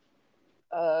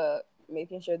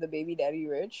 Making sure the baby daddy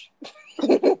rich.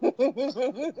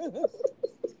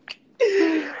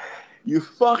 You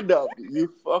fucked up.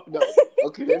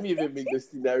 Okay, let me even make the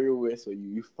scenario worse for you.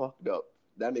 You fucked up.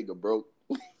 That nigga broke.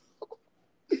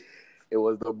 It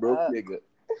was the broke nigga.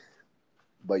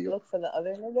 But you look for the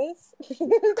other niggas.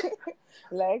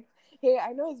 Like, hey,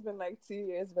 I know it's been like 2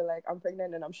 years, but like I'm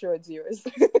pregnant and I'm sure it's yours.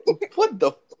 What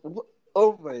the?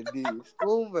 Oh my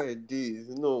days!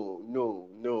 No.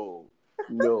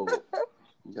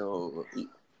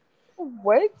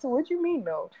 What? What do you mean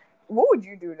no? What would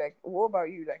you do? Like, what about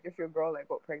you? Like, if your girl like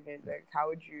got pregnant, like, how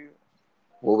would you?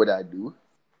 What would I do?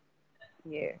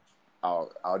 Yeah.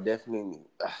 I'll definitely.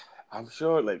 I'm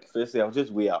sure. Like, firstly, I'll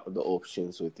just weigh out the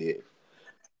options with it.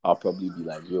 I'll probably be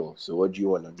like, yo, so what do you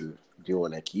want to do? Do you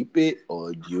want to keep it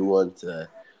or do you want to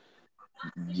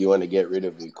get rid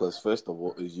of it? Because first of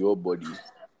all, it's your body,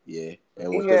 yeah,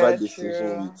 and whatever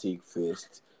decision you take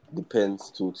first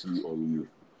depends totally on you.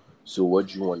 So what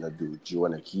do you want to do? Do you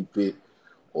want to keep it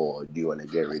or do you want to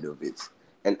get rid of it?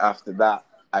 And after that,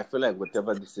 I feel like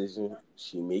whatever decision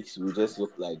she makes, we'll just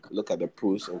look at the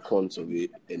pros and cons of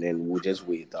it, and then we'll just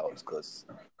weigh it out. Because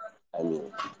I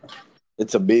mean,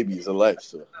 it's a baby, it's a life,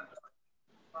 so.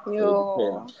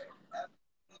 Yo,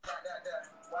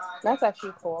 that's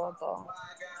actually cool, though.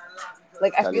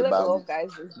 Like, I feel like a lot of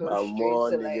guys just go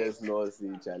straight to, like... niggas not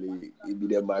say, Charlie, it be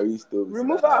the Marie Stopes.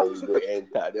 Remove out. You go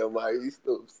enter the Marie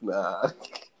Stopes, nah.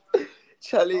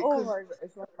 Charlie, oh my God,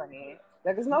 it's not funny.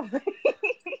 Like, it's not funny.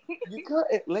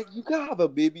 you can't have a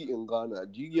baby in Ghana.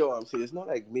 Do you get what I'm saying? It's not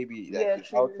like maybe like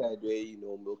outside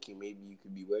where, milking, maybe you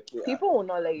could be working. People will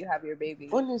not let you have your baby.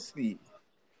 Honestly,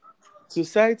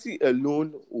 society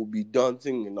alone will be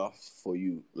daunting enough for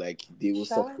you. Like, they will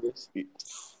suppress it.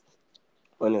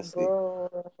 Honestly.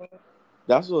 Bro.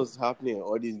 That's what's happening.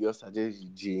 All these girls are just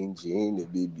Jane, the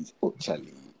babies. Oh,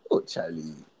 Charlie.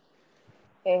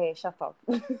 Hey, shut up.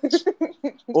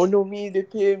 Oh, no, they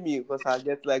pay me because I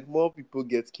get, like, more people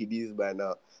get kiddies by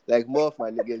now. Like, more of my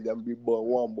niggas can be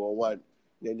born one.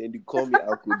 Then they call me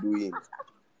Uncle Dwayne.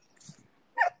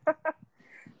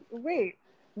 Wait,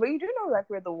 but you do know, like,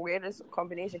 we're the weirdest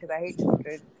combination because I hate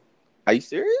children. Are you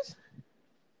serious?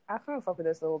 I can't fuck with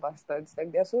those little bastards.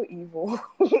 Like, they're so evil.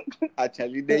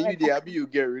 Actually, then you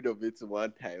get rid of it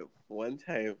one time.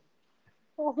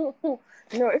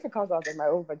 No, if it comes out of my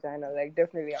own vagina, like,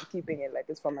 definitely I'm keeping it like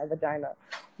it's from my vagina.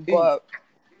 But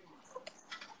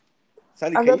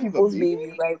Sally, other people's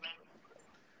baby, like,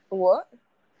 what?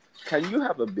 Can you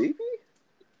have a baby?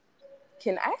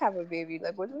 Can I have a baby?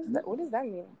 Like, what does that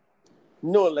mean?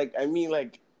 No, like, I mean,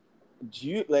 like, do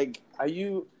you, like, are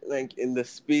you, like, in the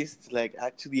space to, like,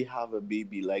 actually have a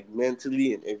baby, like,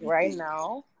 mentally and everything? Right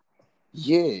now?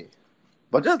 Yeah.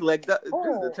 But just like that, this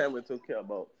is the time we're talking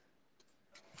about.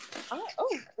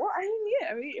 If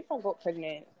I got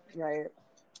pregnant, right,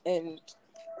 and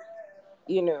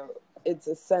you know, it's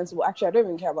a sensible. Actually, I don't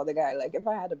even care about the guy. Like, if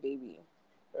I had a baby,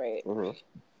 right,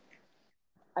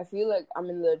 I feel like I'm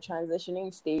in the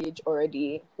transitioning stage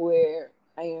already, where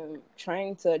I am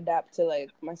trying to adapt to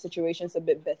like my situations a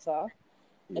bit better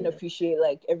and appreciate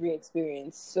like every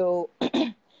experience. So,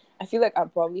 I feel like I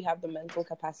probably have the mental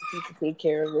capacity to take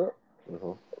care of it.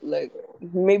 Like,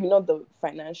 maybe not the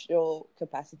financial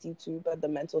capacity to, but the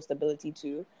mental stability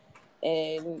too.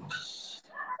 And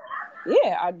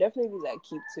yeah, I'll definitely like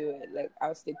keep to it. Like,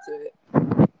 I'll stick to it.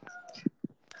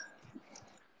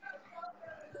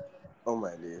 Oh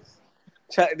my days.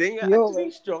 Then you're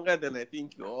actually stronger than I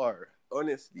think you are.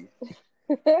 Honestly.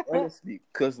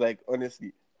 Because like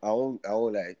honestly, I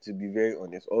won't like, to be very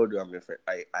honest, although I'm a friend,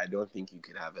 I don't think you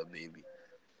could have a baby.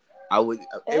 I would if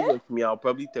it was me, I'll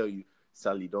probably tell you,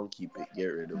 Sally, don't keep it, get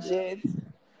rid of it.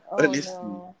 Honestly.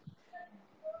 No.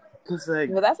 Cause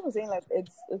like, but that's what I'm saying. Like,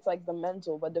 it's like the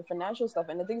mental, but the financial stuff,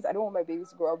 and the things, I don't want my babies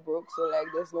to grow up broke. So like,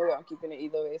 there's no way I'm keeping it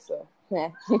either way. So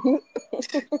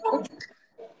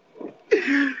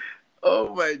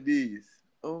oh my days,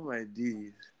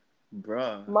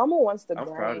 bruh. Mama wants to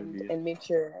grind and make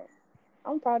sure.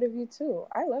 I'm proud of you too.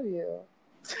 I love you.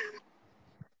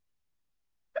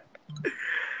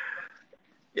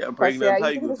 Yeah, pregnant. You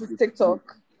think this is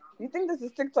TikTok? You think this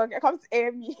is TikTok? Come to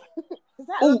air me.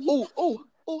 Oh!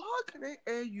 How can I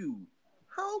air you?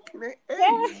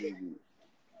 Baby?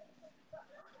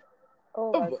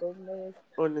 Oh my goodness.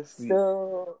 Honestly.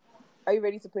 So, are you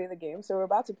ready to play the game? So we're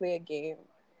about to play a game.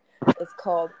 It's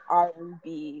called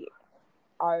R&B.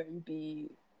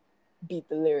 Beat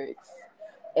the lyrics.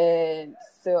 And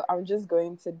so I'm just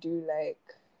going to do like,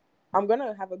 I'm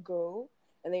gonna have a go,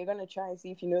 and then you're gonna try and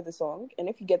see if you know the song. And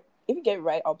if you get it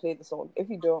right, I'll play the song. If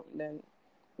you don't, then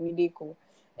we do cool.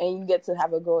 And you get to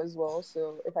have a go as well.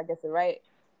 So if I get it right,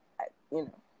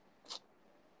 you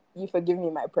forgive me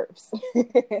my perps.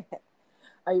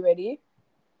 Are you ready?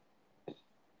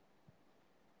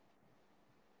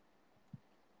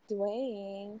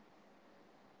 Dwayne.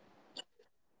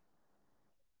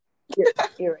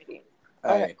 You're ready.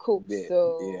 All right, cool.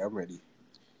 So yeah, I'm ready.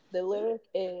 The lyric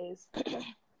is...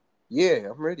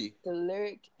 yeah, I'm ready. The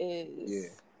lyric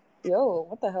is... Yo,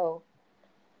 what the hell?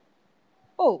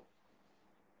 Oh.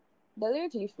 The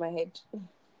lyric leaves my head.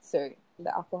 Sorry,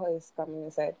 the alcohol is coming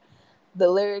inside. The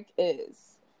lyric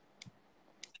is...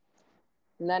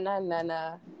 Na na na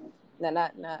na na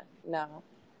na na na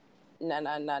na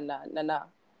na na na na na.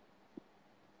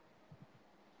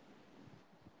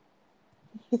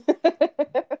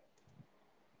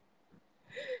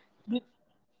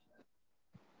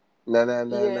 Na na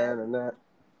na na na na.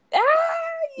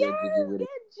 Get jiggy with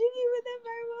it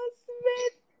by Will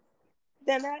Smith.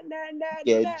 Na na na na.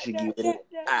 Get jiggy with it.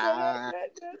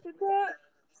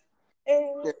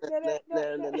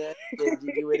 Get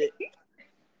jiggy with it.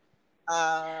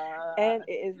 And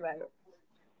it is like,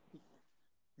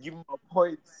 give me my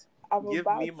points. I'm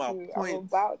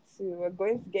about to. We're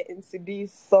going to get into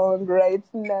this song right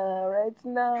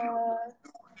now.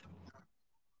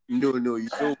 No, you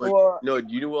know what? No,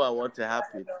 do you know what I want to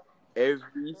happen?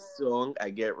 Every song I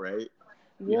get right,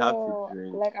 you have to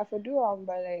drink. Like, I could do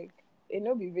but like, it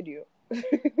no be video.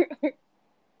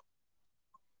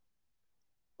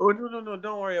 Oh no!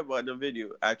 Don't worry about the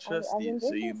video. I trust you,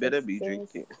 so you better be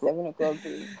drinking. 7 o'clock,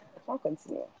 please. I can't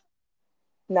continue.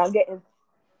 Now get in.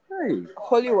 Hey,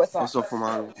 holy water. What's up,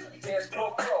 man?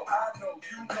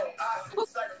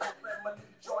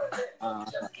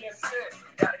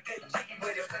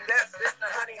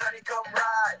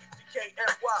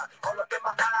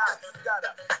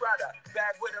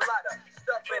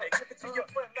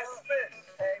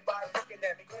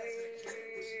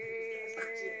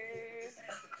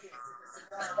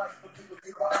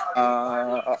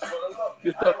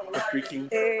 You stop freaking.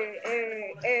 Hey.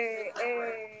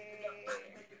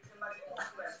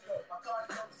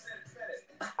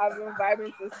 I've been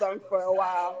vibing to this song for a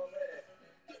while.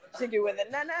 Chicken with it.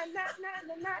 Na na na na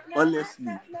na na. Honestly.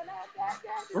 Na.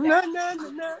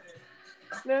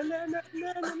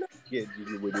 Get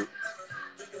jiggy with it.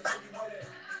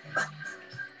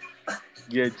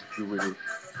 Get jiggy with it.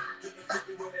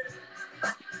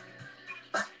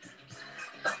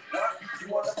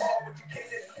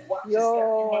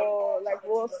 Yo, like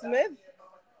Will Smith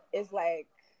is like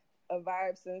a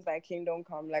vibe since like Kingdom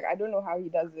Come. Like, I don't know how he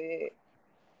does it.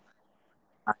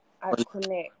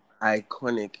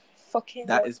 Iconic. Fucking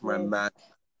that is my man.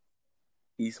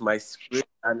 He's my spirit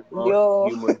animal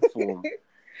human form.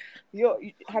 Yo,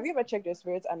 have you ever checked your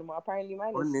spirit animal? Apparently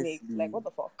mine is snake. Like, what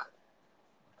the fuck?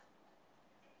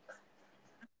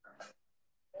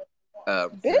 Can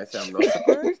I say I'm not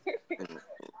surprised?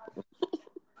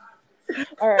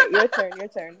 All right, your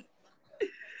turn.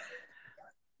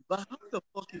 But how the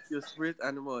fuck is your spirit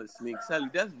animal a snake? Sally,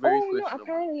 that's very questionable. No,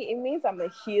 apparently it means I'm a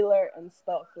healer and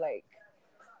stuff. Like,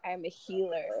 I'm a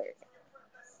healer.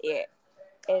 Yeah.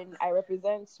 And I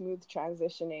represent smooth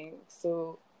transitioning.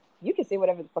 So you can say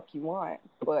whatever the fuck you want.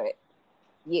 But,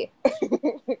 yeah.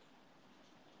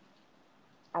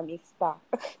 I'm a star.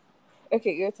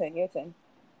 Okay, your turn.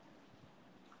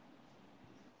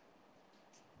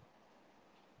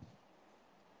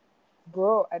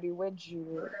 Bro, I did wed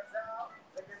you.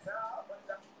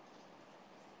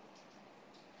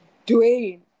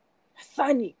 Dwayne.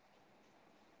 Sunny.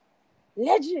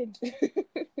 Legend.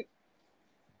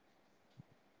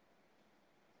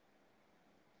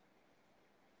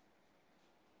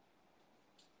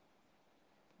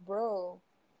 Bro.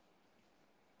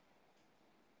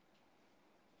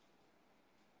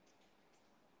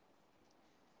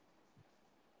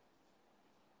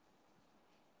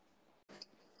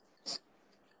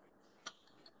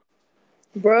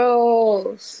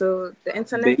 Bro, so the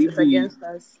internet is against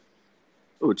us.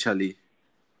 Oh, Charlie.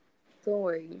 Don't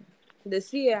worry. The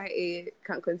CIA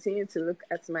can continue to look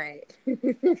at my...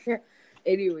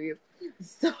 Anyway,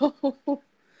 so...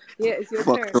 Yeah, it's your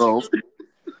turn.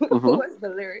 What's the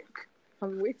lyric?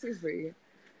 I'm waiting for you.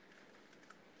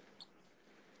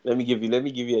 Let me give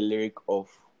you a lyric of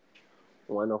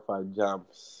one of our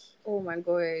jams. Oh my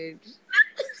god.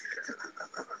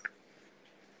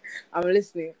 I'm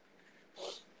listening.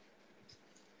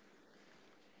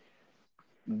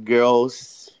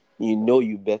 Girls, you know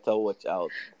you better watch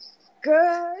out.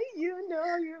 Girl, you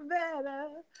know you better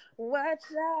watch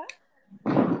out.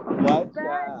 Watch Bad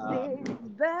out. things.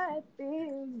 Bad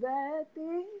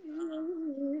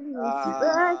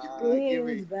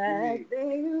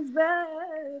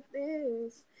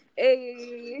things.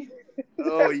 Hey.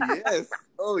 Oh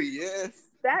yes.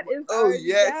 That is Oh our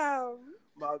yes. jam.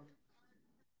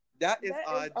 That is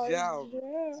our jam.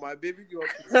 My baby girl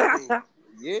can sing.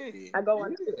 Yeah. I got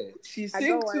one. Yeah. She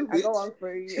sing too, bitch. I got one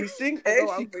for you. She sing and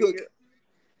she cook.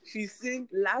 She sing.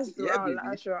 Last round.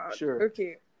 Sure.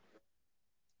 Okay.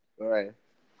 All right.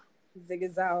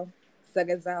 Zigazao,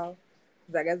 zagazao,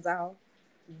 zagazao,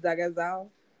 zagazao,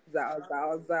 zao,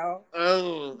 zao, zao.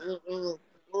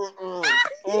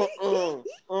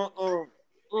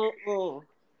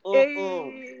 Hey.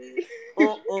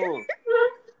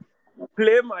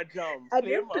 Play my jam. I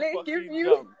didn't play give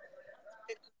you. Jam.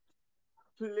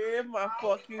 Play my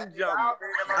fucking jam.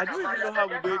 I don't even know how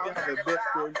we don't even have a best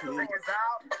friend play.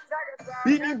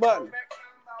 Beanie Man.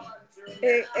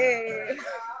 Hey.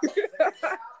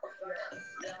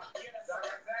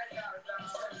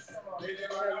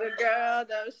 The girl,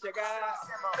 the sugar.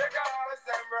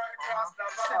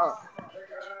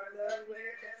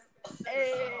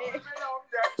 Hey.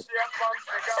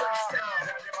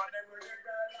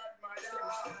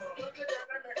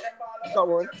 Come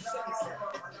on.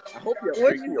 I hope you're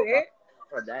breaking your back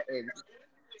at that end.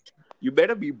 You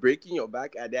better be breaking your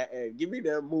back at that end. Give me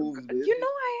them moves, baby. You know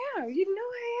I am.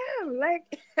 Like,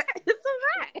 it's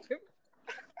a vibe.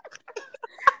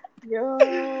 Yo,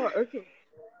 okay.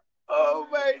 Oh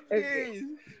my days.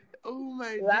 Oh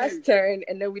my days. Last turn,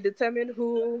 and then we determine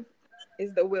who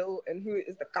is the will and who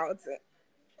is the counter.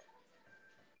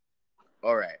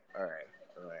 All right.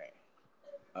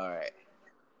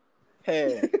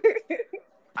 Hey.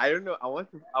 I don't know. I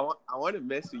want to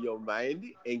mess with your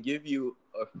mind and give you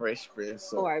a Fresh Prince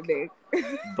song. Oh, I beg.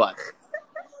 But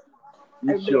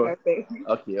you sure? Okay,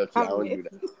 I won't do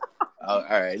that. All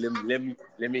right. Let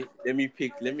me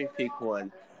pick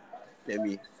one. Let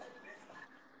me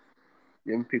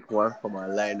pick one for my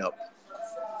lineup.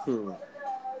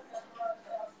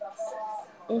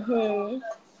 I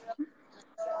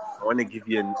want to give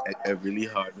you a really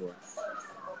hard one.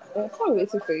 I'm so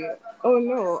waiting for you. Oh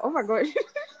no! Oh my god!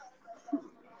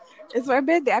 It's my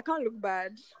birthday. I can't look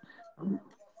bad.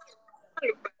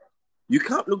 You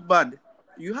can't look bad.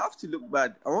 You have to look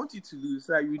bad. I want you to lose.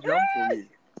 So you jump for me.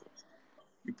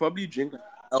 You probably drink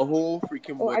a whole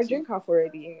freaking bottle. I drink half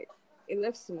already. It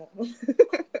left small.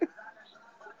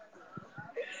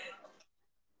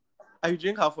 You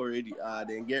drink half already.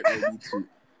 Then get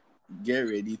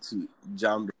ready to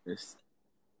jam the rest.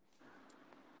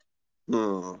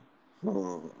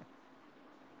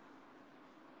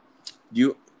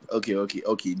 You okay.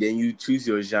 Then you choose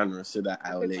your genre so that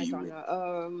I will let you win.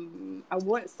 I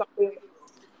want something.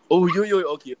 Oh, okay.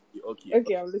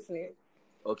 Okay, I'm listening.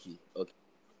 Okay.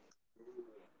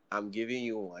 I'm giving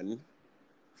you one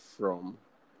from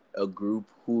a group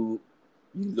who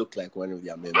you look like one of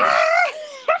their members.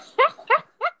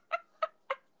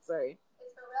 Sorry.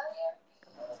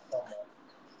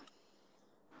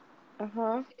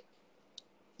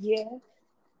 Yeah.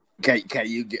 Can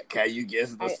you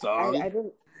guess the song? I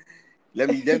don't. Let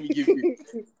me give you.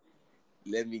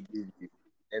 Let me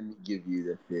give you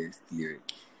the first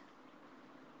lyric.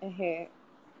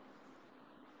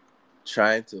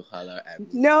 Trying to holler at me.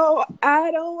 No,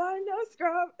 I don't want no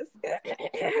scrub.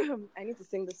 I need to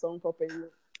sing the song properly.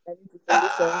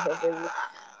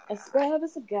 A scrub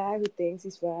is a guy who thinks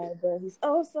he's fly, but he's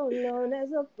also known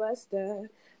as a buster.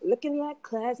 Looking like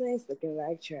class and he's looking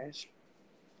like trash.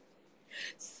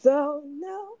 So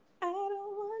no, I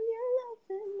don't want your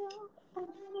loving, no. I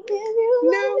wanna give you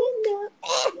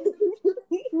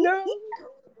no.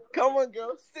 Come on,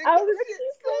 girl. Sing I'm that looking shit.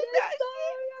 for this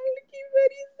song.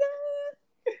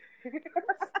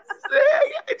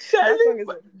 That song is a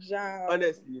jam.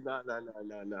 Honestly,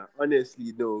 no.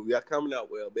 Honestly, no. We are coming out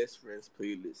with our best friends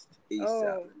playlist ASAP.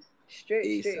 Oh,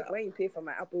 straight. When you pay for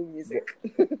my Apple Music.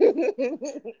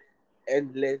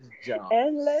 Endless jams.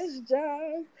 Endless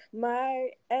jams. My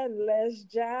endless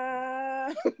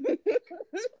jam.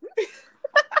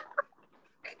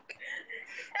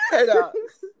 Head up.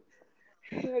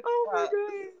 Oh my god.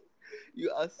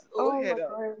 You are so head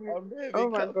up. Oh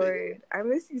my god. I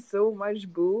miss you so much,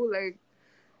 boo. Like,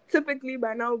 typically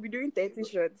by now we'll be doing 30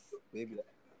 shots. Maybe.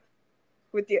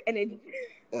 With your energy.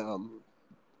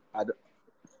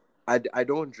 I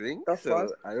don't drink, the so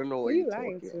fuck? I don't know what you're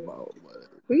talking about. But...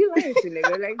 Who you lying to,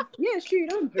 nigga? Like, yeah, sure, you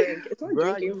don't drink. It's not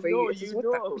drinking for you. It's just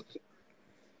what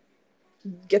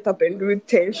get up and do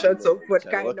 10 shots of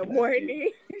vodka in the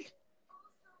morning.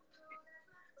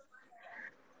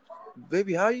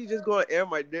 Baby, how you just gonna air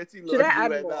my dirty laundry? Should I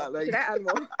add like more? that? Like... Should I add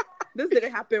more? This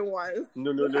didn't happen once.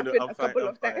 No. I'm a couple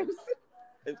of times.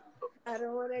 I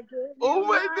don't wanna give. Oh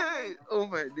my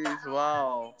days!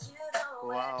 Wow.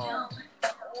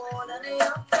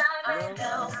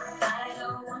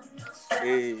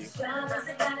 Hey.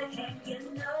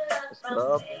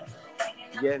 Stop.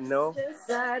 Yeah, no.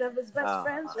 Side of his best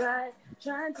friend's right,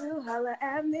 trying to holler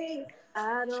at me.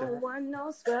 I don't want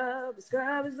no scrub.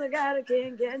 Scrub is a guy that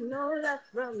can't get no love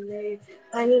from me.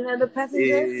 Hanging at the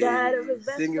passenger side of his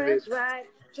best friend's right,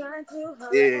 trying to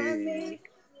holler at me.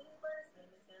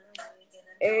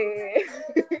 Hey.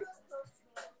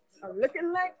 I'm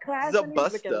looking like class and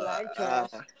he's looking like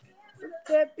trash.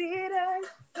 The beat is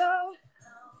so.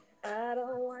 I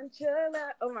don't want your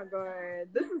love. Oh my god,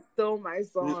 this is still my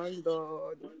song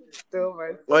though. This is still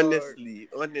my song.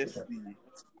 Honestly,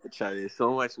 Charlie,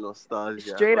 so much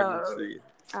nostalgia. Straight honestly.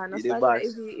 up.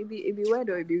 Nostalgia. It be weird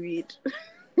or it be weed.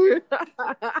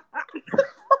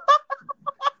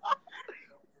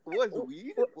 What's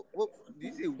weed? What did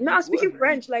you say? Weed? No, I'm speaking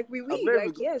French. Like we weed.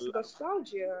 Like yes, good.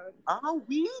 Nostalgia.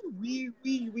 We.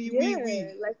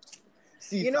 Like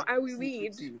see, you know, we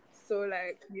weed. So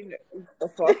like, you know, the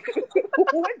fuck?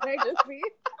 What did I just say?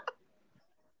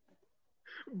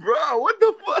 Bro, what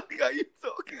the fuck are you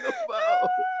talking about?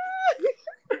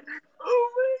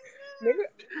 Oh my god.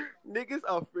 Niggas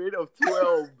are afraid of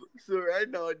 12. So right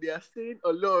now they are saying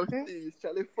a lot of things.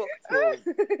 Charlie, fuck 12.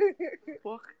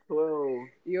 Fuck 12.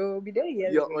 Yo, be there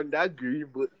yelling. You're on that green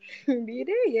bush. Be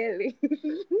there yelling.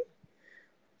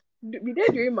 Be there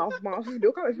doing mouth.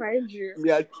 Don't come and find you.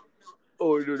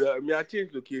 Oh, no, I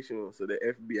changed location, so the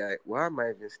FBI. Why am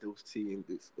I even still seeing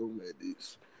this? Oh my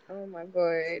days. Oh my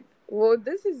god. Well,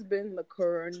 this has been the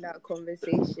Corona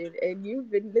conversation, and you've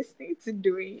been listening to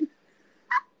Dwayne.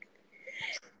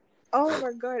 Oh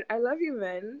my god, I love you,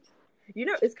 man. You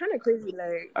know, it's kind of crazy.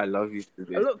 Like, I love you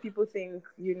today. A lot of people think,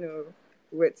 you know,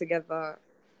 we're together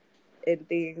and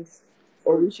things,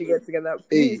 or we should get together.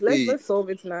 Please, let's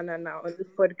solve it now on this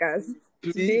podcast.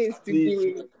 Please.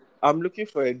 Today. I'm looking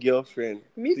for a girlfriend.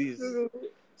 Me please. too.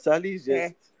 Sally's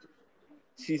just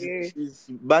she's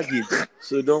baggage,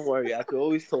 so don't worry. I could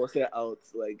always toss her out.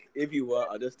 Like if you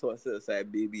want, I'll just toss her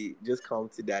aside, baby. Just come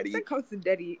to daddy. Come to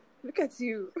daddy. Look at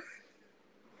you.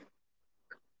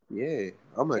 Yeah,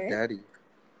 I'm a daddy.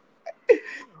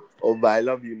 Oh, but I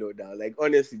love you, no doubt. Like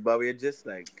honestly, but we're just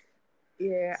like.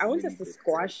 Yeah, I want us to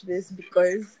squash this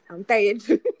because I'm tired.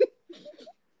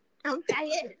 I'm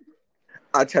tired.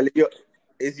 Actually,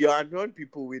 it's your unknown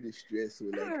people with the stress.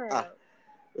 So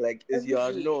like it's your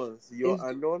unknowns. Your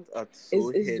unknowns are so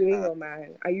Is doing your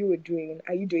man. Are you doing?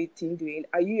 Are you doing?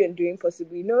 Are you doing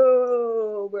possibly?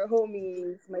 No, we're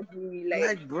homies, my G.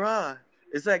 Like bruh.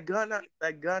 It's like Ghana.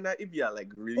 If you are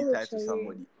like really tied to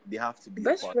somebody, they have to be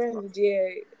best friends.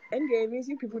 Yeah, and it means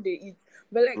you people they eat,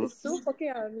 but like it's so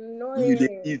fucking annoying. You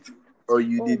did eat, or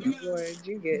you did. God,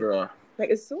 you get, bruh. Like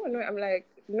it's so annoying. I'm like,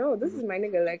 no, this is my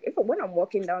nigga. Like when I'm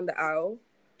walking down the aisle,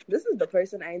 this is the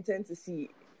person I intend to see,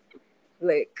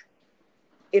 like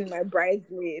in my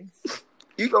bridesmaids.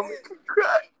 You gonna make me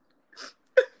cry.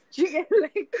 Do you get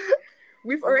like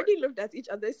we've already looked at each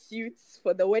other's suits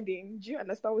for the wedding. Do you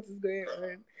understand what is going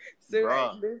on? So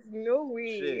like, there's no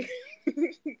way.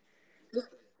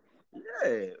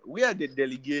 Yeah, we are the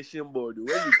delegation board. When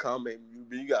you come and you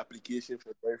bring your application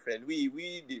for boyfriend,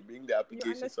 we did bring the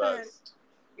application to us.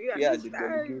 Yeah, the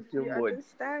delegation board.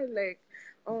 Understand? Like,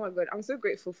 oh my God, I'm so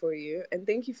grateful for you, and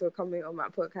thank you for coming on my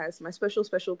podcast, my special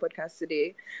podcast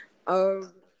today.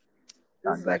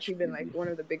 This has actually been like one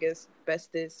of the biggest,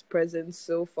 bestest presents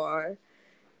so far.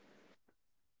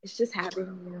 It's just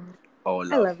having you. Oh,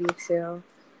 I love you too.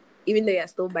 Even though you're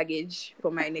still baggage for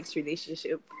my next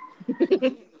relationship.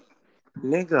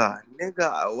 Nigga,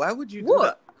 why would you do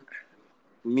that?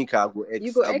 Mika, I go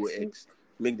X.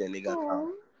 Make the nigga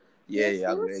come.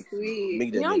 Yeah, I go X.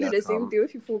 Make the nigga come. You do the same thing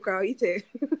if you fuck out, eat it.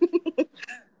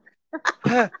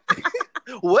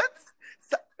 What?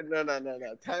 No.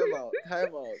 Time out.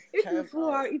 If you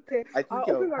fuck out, eat it. I'll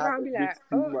open my mouth and be like,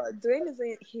 Dwayne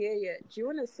isn't here yet. Do you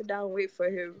want to sit down and wait for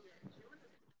him?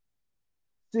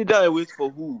 Sit down and wait for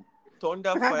who?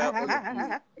 Thunder fire all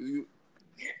of you.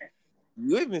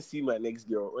 You even see my next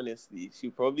girl, honestly.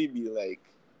 She'll probably be like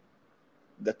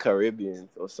the Caribbean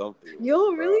or something.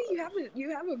 Yo, really? You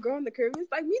have a girl in the Caribbean?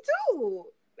 Like me too.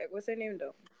 Like, what's her name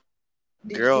though?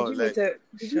 Did you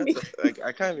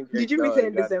meet her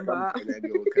in December?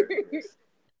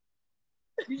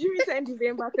 Did you meet her in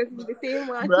December? Because it's the same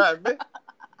one. Bro,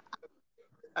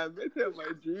 I met her in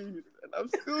my dreams, and I'm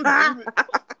still dreaming.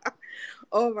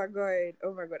 Oh my god.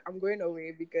 I'm going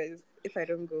away because if I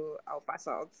don't go, I'll pass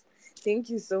out. Thank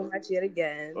you so much yet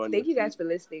again. Honestly. Thank you guys for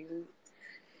listening.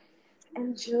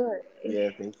 Enjoy. Yeah,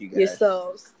 thank you guys.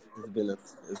 Yourselves.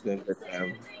 It's been a good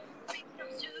time.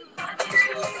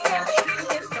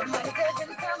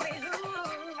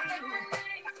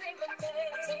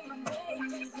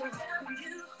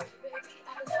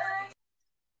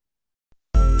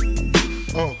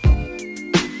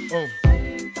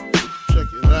 Check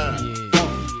it out.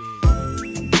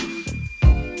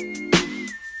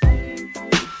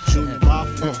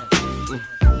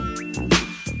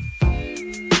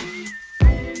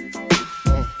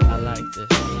 I like this.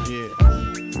 Yeah.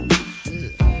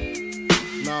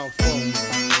 Now phone.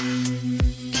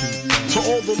 To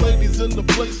all the ladies in the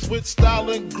place with style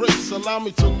and grace, allow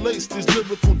me to lace these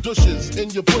lyrical douches in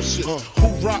your bushes. Who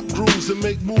rock grooves and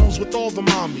make moves with all the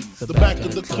mommies. The back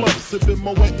of the club, sipping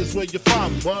Moet is where you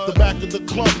find me. The back of the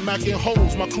club, macking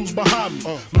holes, my crew's behind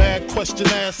me. Mad question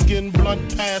asking,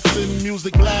 blunt passing,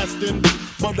 music blasting.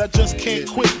 But I just can't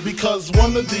quit because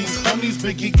one of these honeys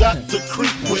Biggie got to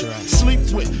creep with, sleep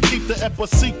with, keep the ep a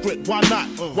secret. Why not?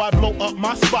 Why blow up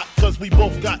my spot? Cause we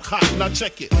both got hot. Now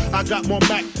check it. I got more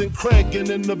Mac than Craig and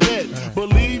in the bed.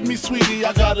 Believe me, sweetie,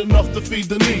 I got enough to feed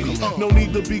the needy. No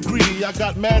need to be greedy. I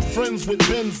got mad friends with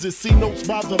Benzes, see notes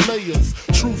by the layers.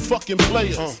 True fucking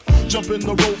players. Jump in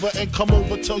the Rover and come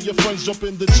over. Tell your friends jump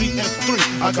in the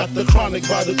GS3. I got the chronic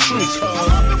by the tree. I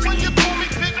love it when you call me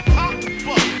Big Papa.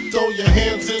 Throw your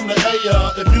hands in the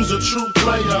air if you's a true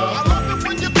player. I love it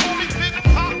when you call me Big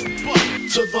Papa.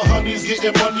 To the honeys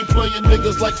getting money, playing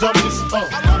niggas like dummies. I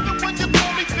love it when you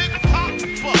call me Big Papa.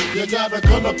 You got a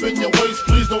gun up in your waist,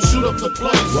 please don't shoot up the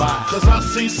place. Why? Cause I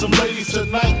see some ladies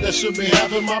tonight that should be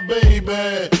having my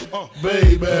baby.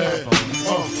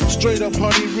 Straight up,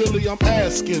 honey, really, I'm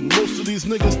asking. Most of these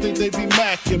niggas think they be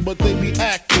macking, but they be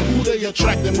acting. Who they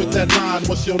attracting with that line?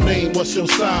 What's your name? What's your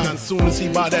sign? Soon as he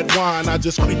buy that wine, I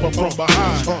just creep up from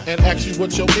behind and ask you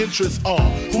what your interests are.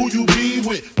 Who you be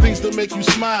with? Things that make you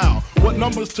smile. What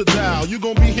numbers to dial? You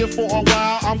gon' be here for a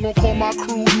while. I'm gon' call my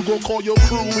crew. You gon' call your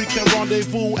crew. We can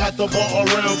rendezvous at the bar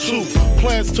around 2.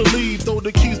 Plans to leave, throw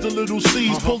the keys to little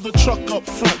C's. Pull the truck up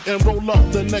front and roll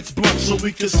up the next blunt so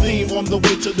we can steam on the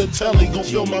way to the telly. Gon'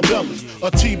 fill my belly. A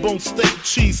T-bone steak,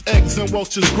 cheese, eggs, and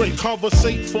Welch's grape.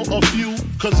 Conversate for a few,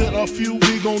 cause in a few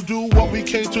we gon' do what we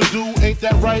came to do. Ain't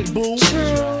that right, boo?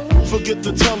 Forget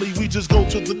the telly, we just go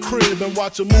to the crib and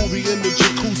watch a movie in the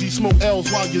jacuzzi. Smoke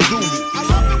L's while you do me. I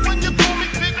love it when you call me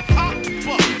Big Papa.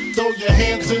 Throw your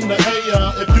hands in the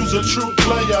air if you's a true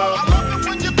player. I love it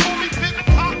when you call me Big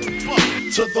Papa.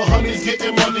 To the honeys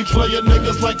getting money, playing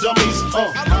niggas like dummies. I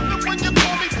love it when you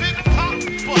call me Big Papa.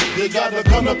 You got a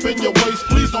gun up in your waist,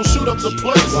 please don't shoot up the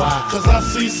place. Cause I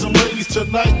see some ladies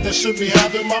tonight that should be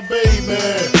having my baby.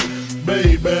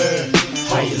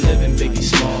 How you living, Biggie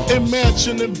Smalls? In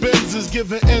mansion and Benzes,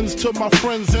 giving ends to my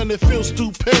friends, and it feels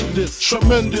stupendous.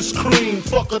 Tremendous cream,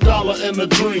 fuck $1 and a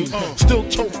dream. Still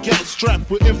tote gas strapped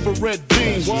with infrared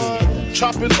beams.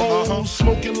 Chopping O's,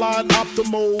 smoking line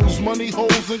optimals, money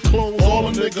holes and clothes, all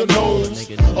a nigga knows.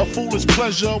 A foolish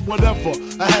pleasure, whatever.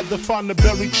 I had to find the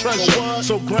buried treasure,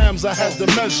 so grams I had to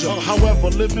measure. However,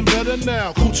 living better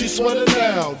now, coochie sweater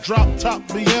now. Drop top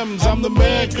BMs, I'm the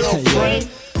man, girlfriend.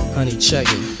 Honey, check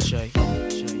it.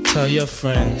 Tell your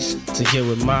friends to get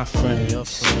with my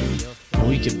friends.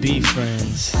 We could be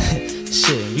friends.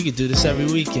 Shit, we could do this every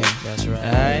weekend. That's right.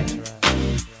 Alright?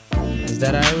 Is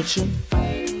that alright with you?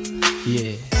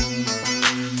 Yeah.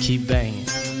 Keep banging. I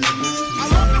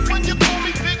love it when you call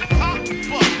me Big Papa.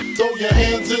 Throw your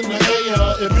hands in the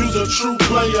air if you's a true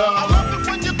player. I love it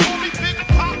when you call me Big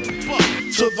Papa.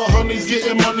 To the honeys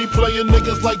getting money, playing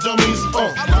niggas like dummies.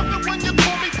 I love it when you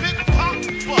call me Big Papa.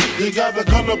 You got a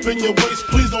gun up in your waist,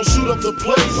 please don't shoot up the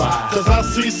place. Cause I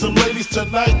see some ladies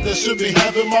tonight that should be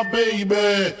having my baby.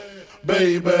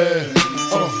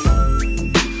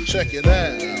 Check it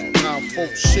out. Now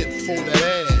folks shit for that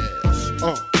ass.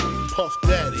 Puff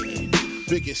Daddy,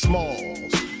 Biggie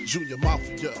Smalls, Junior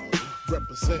Mafia,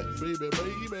 represent baby.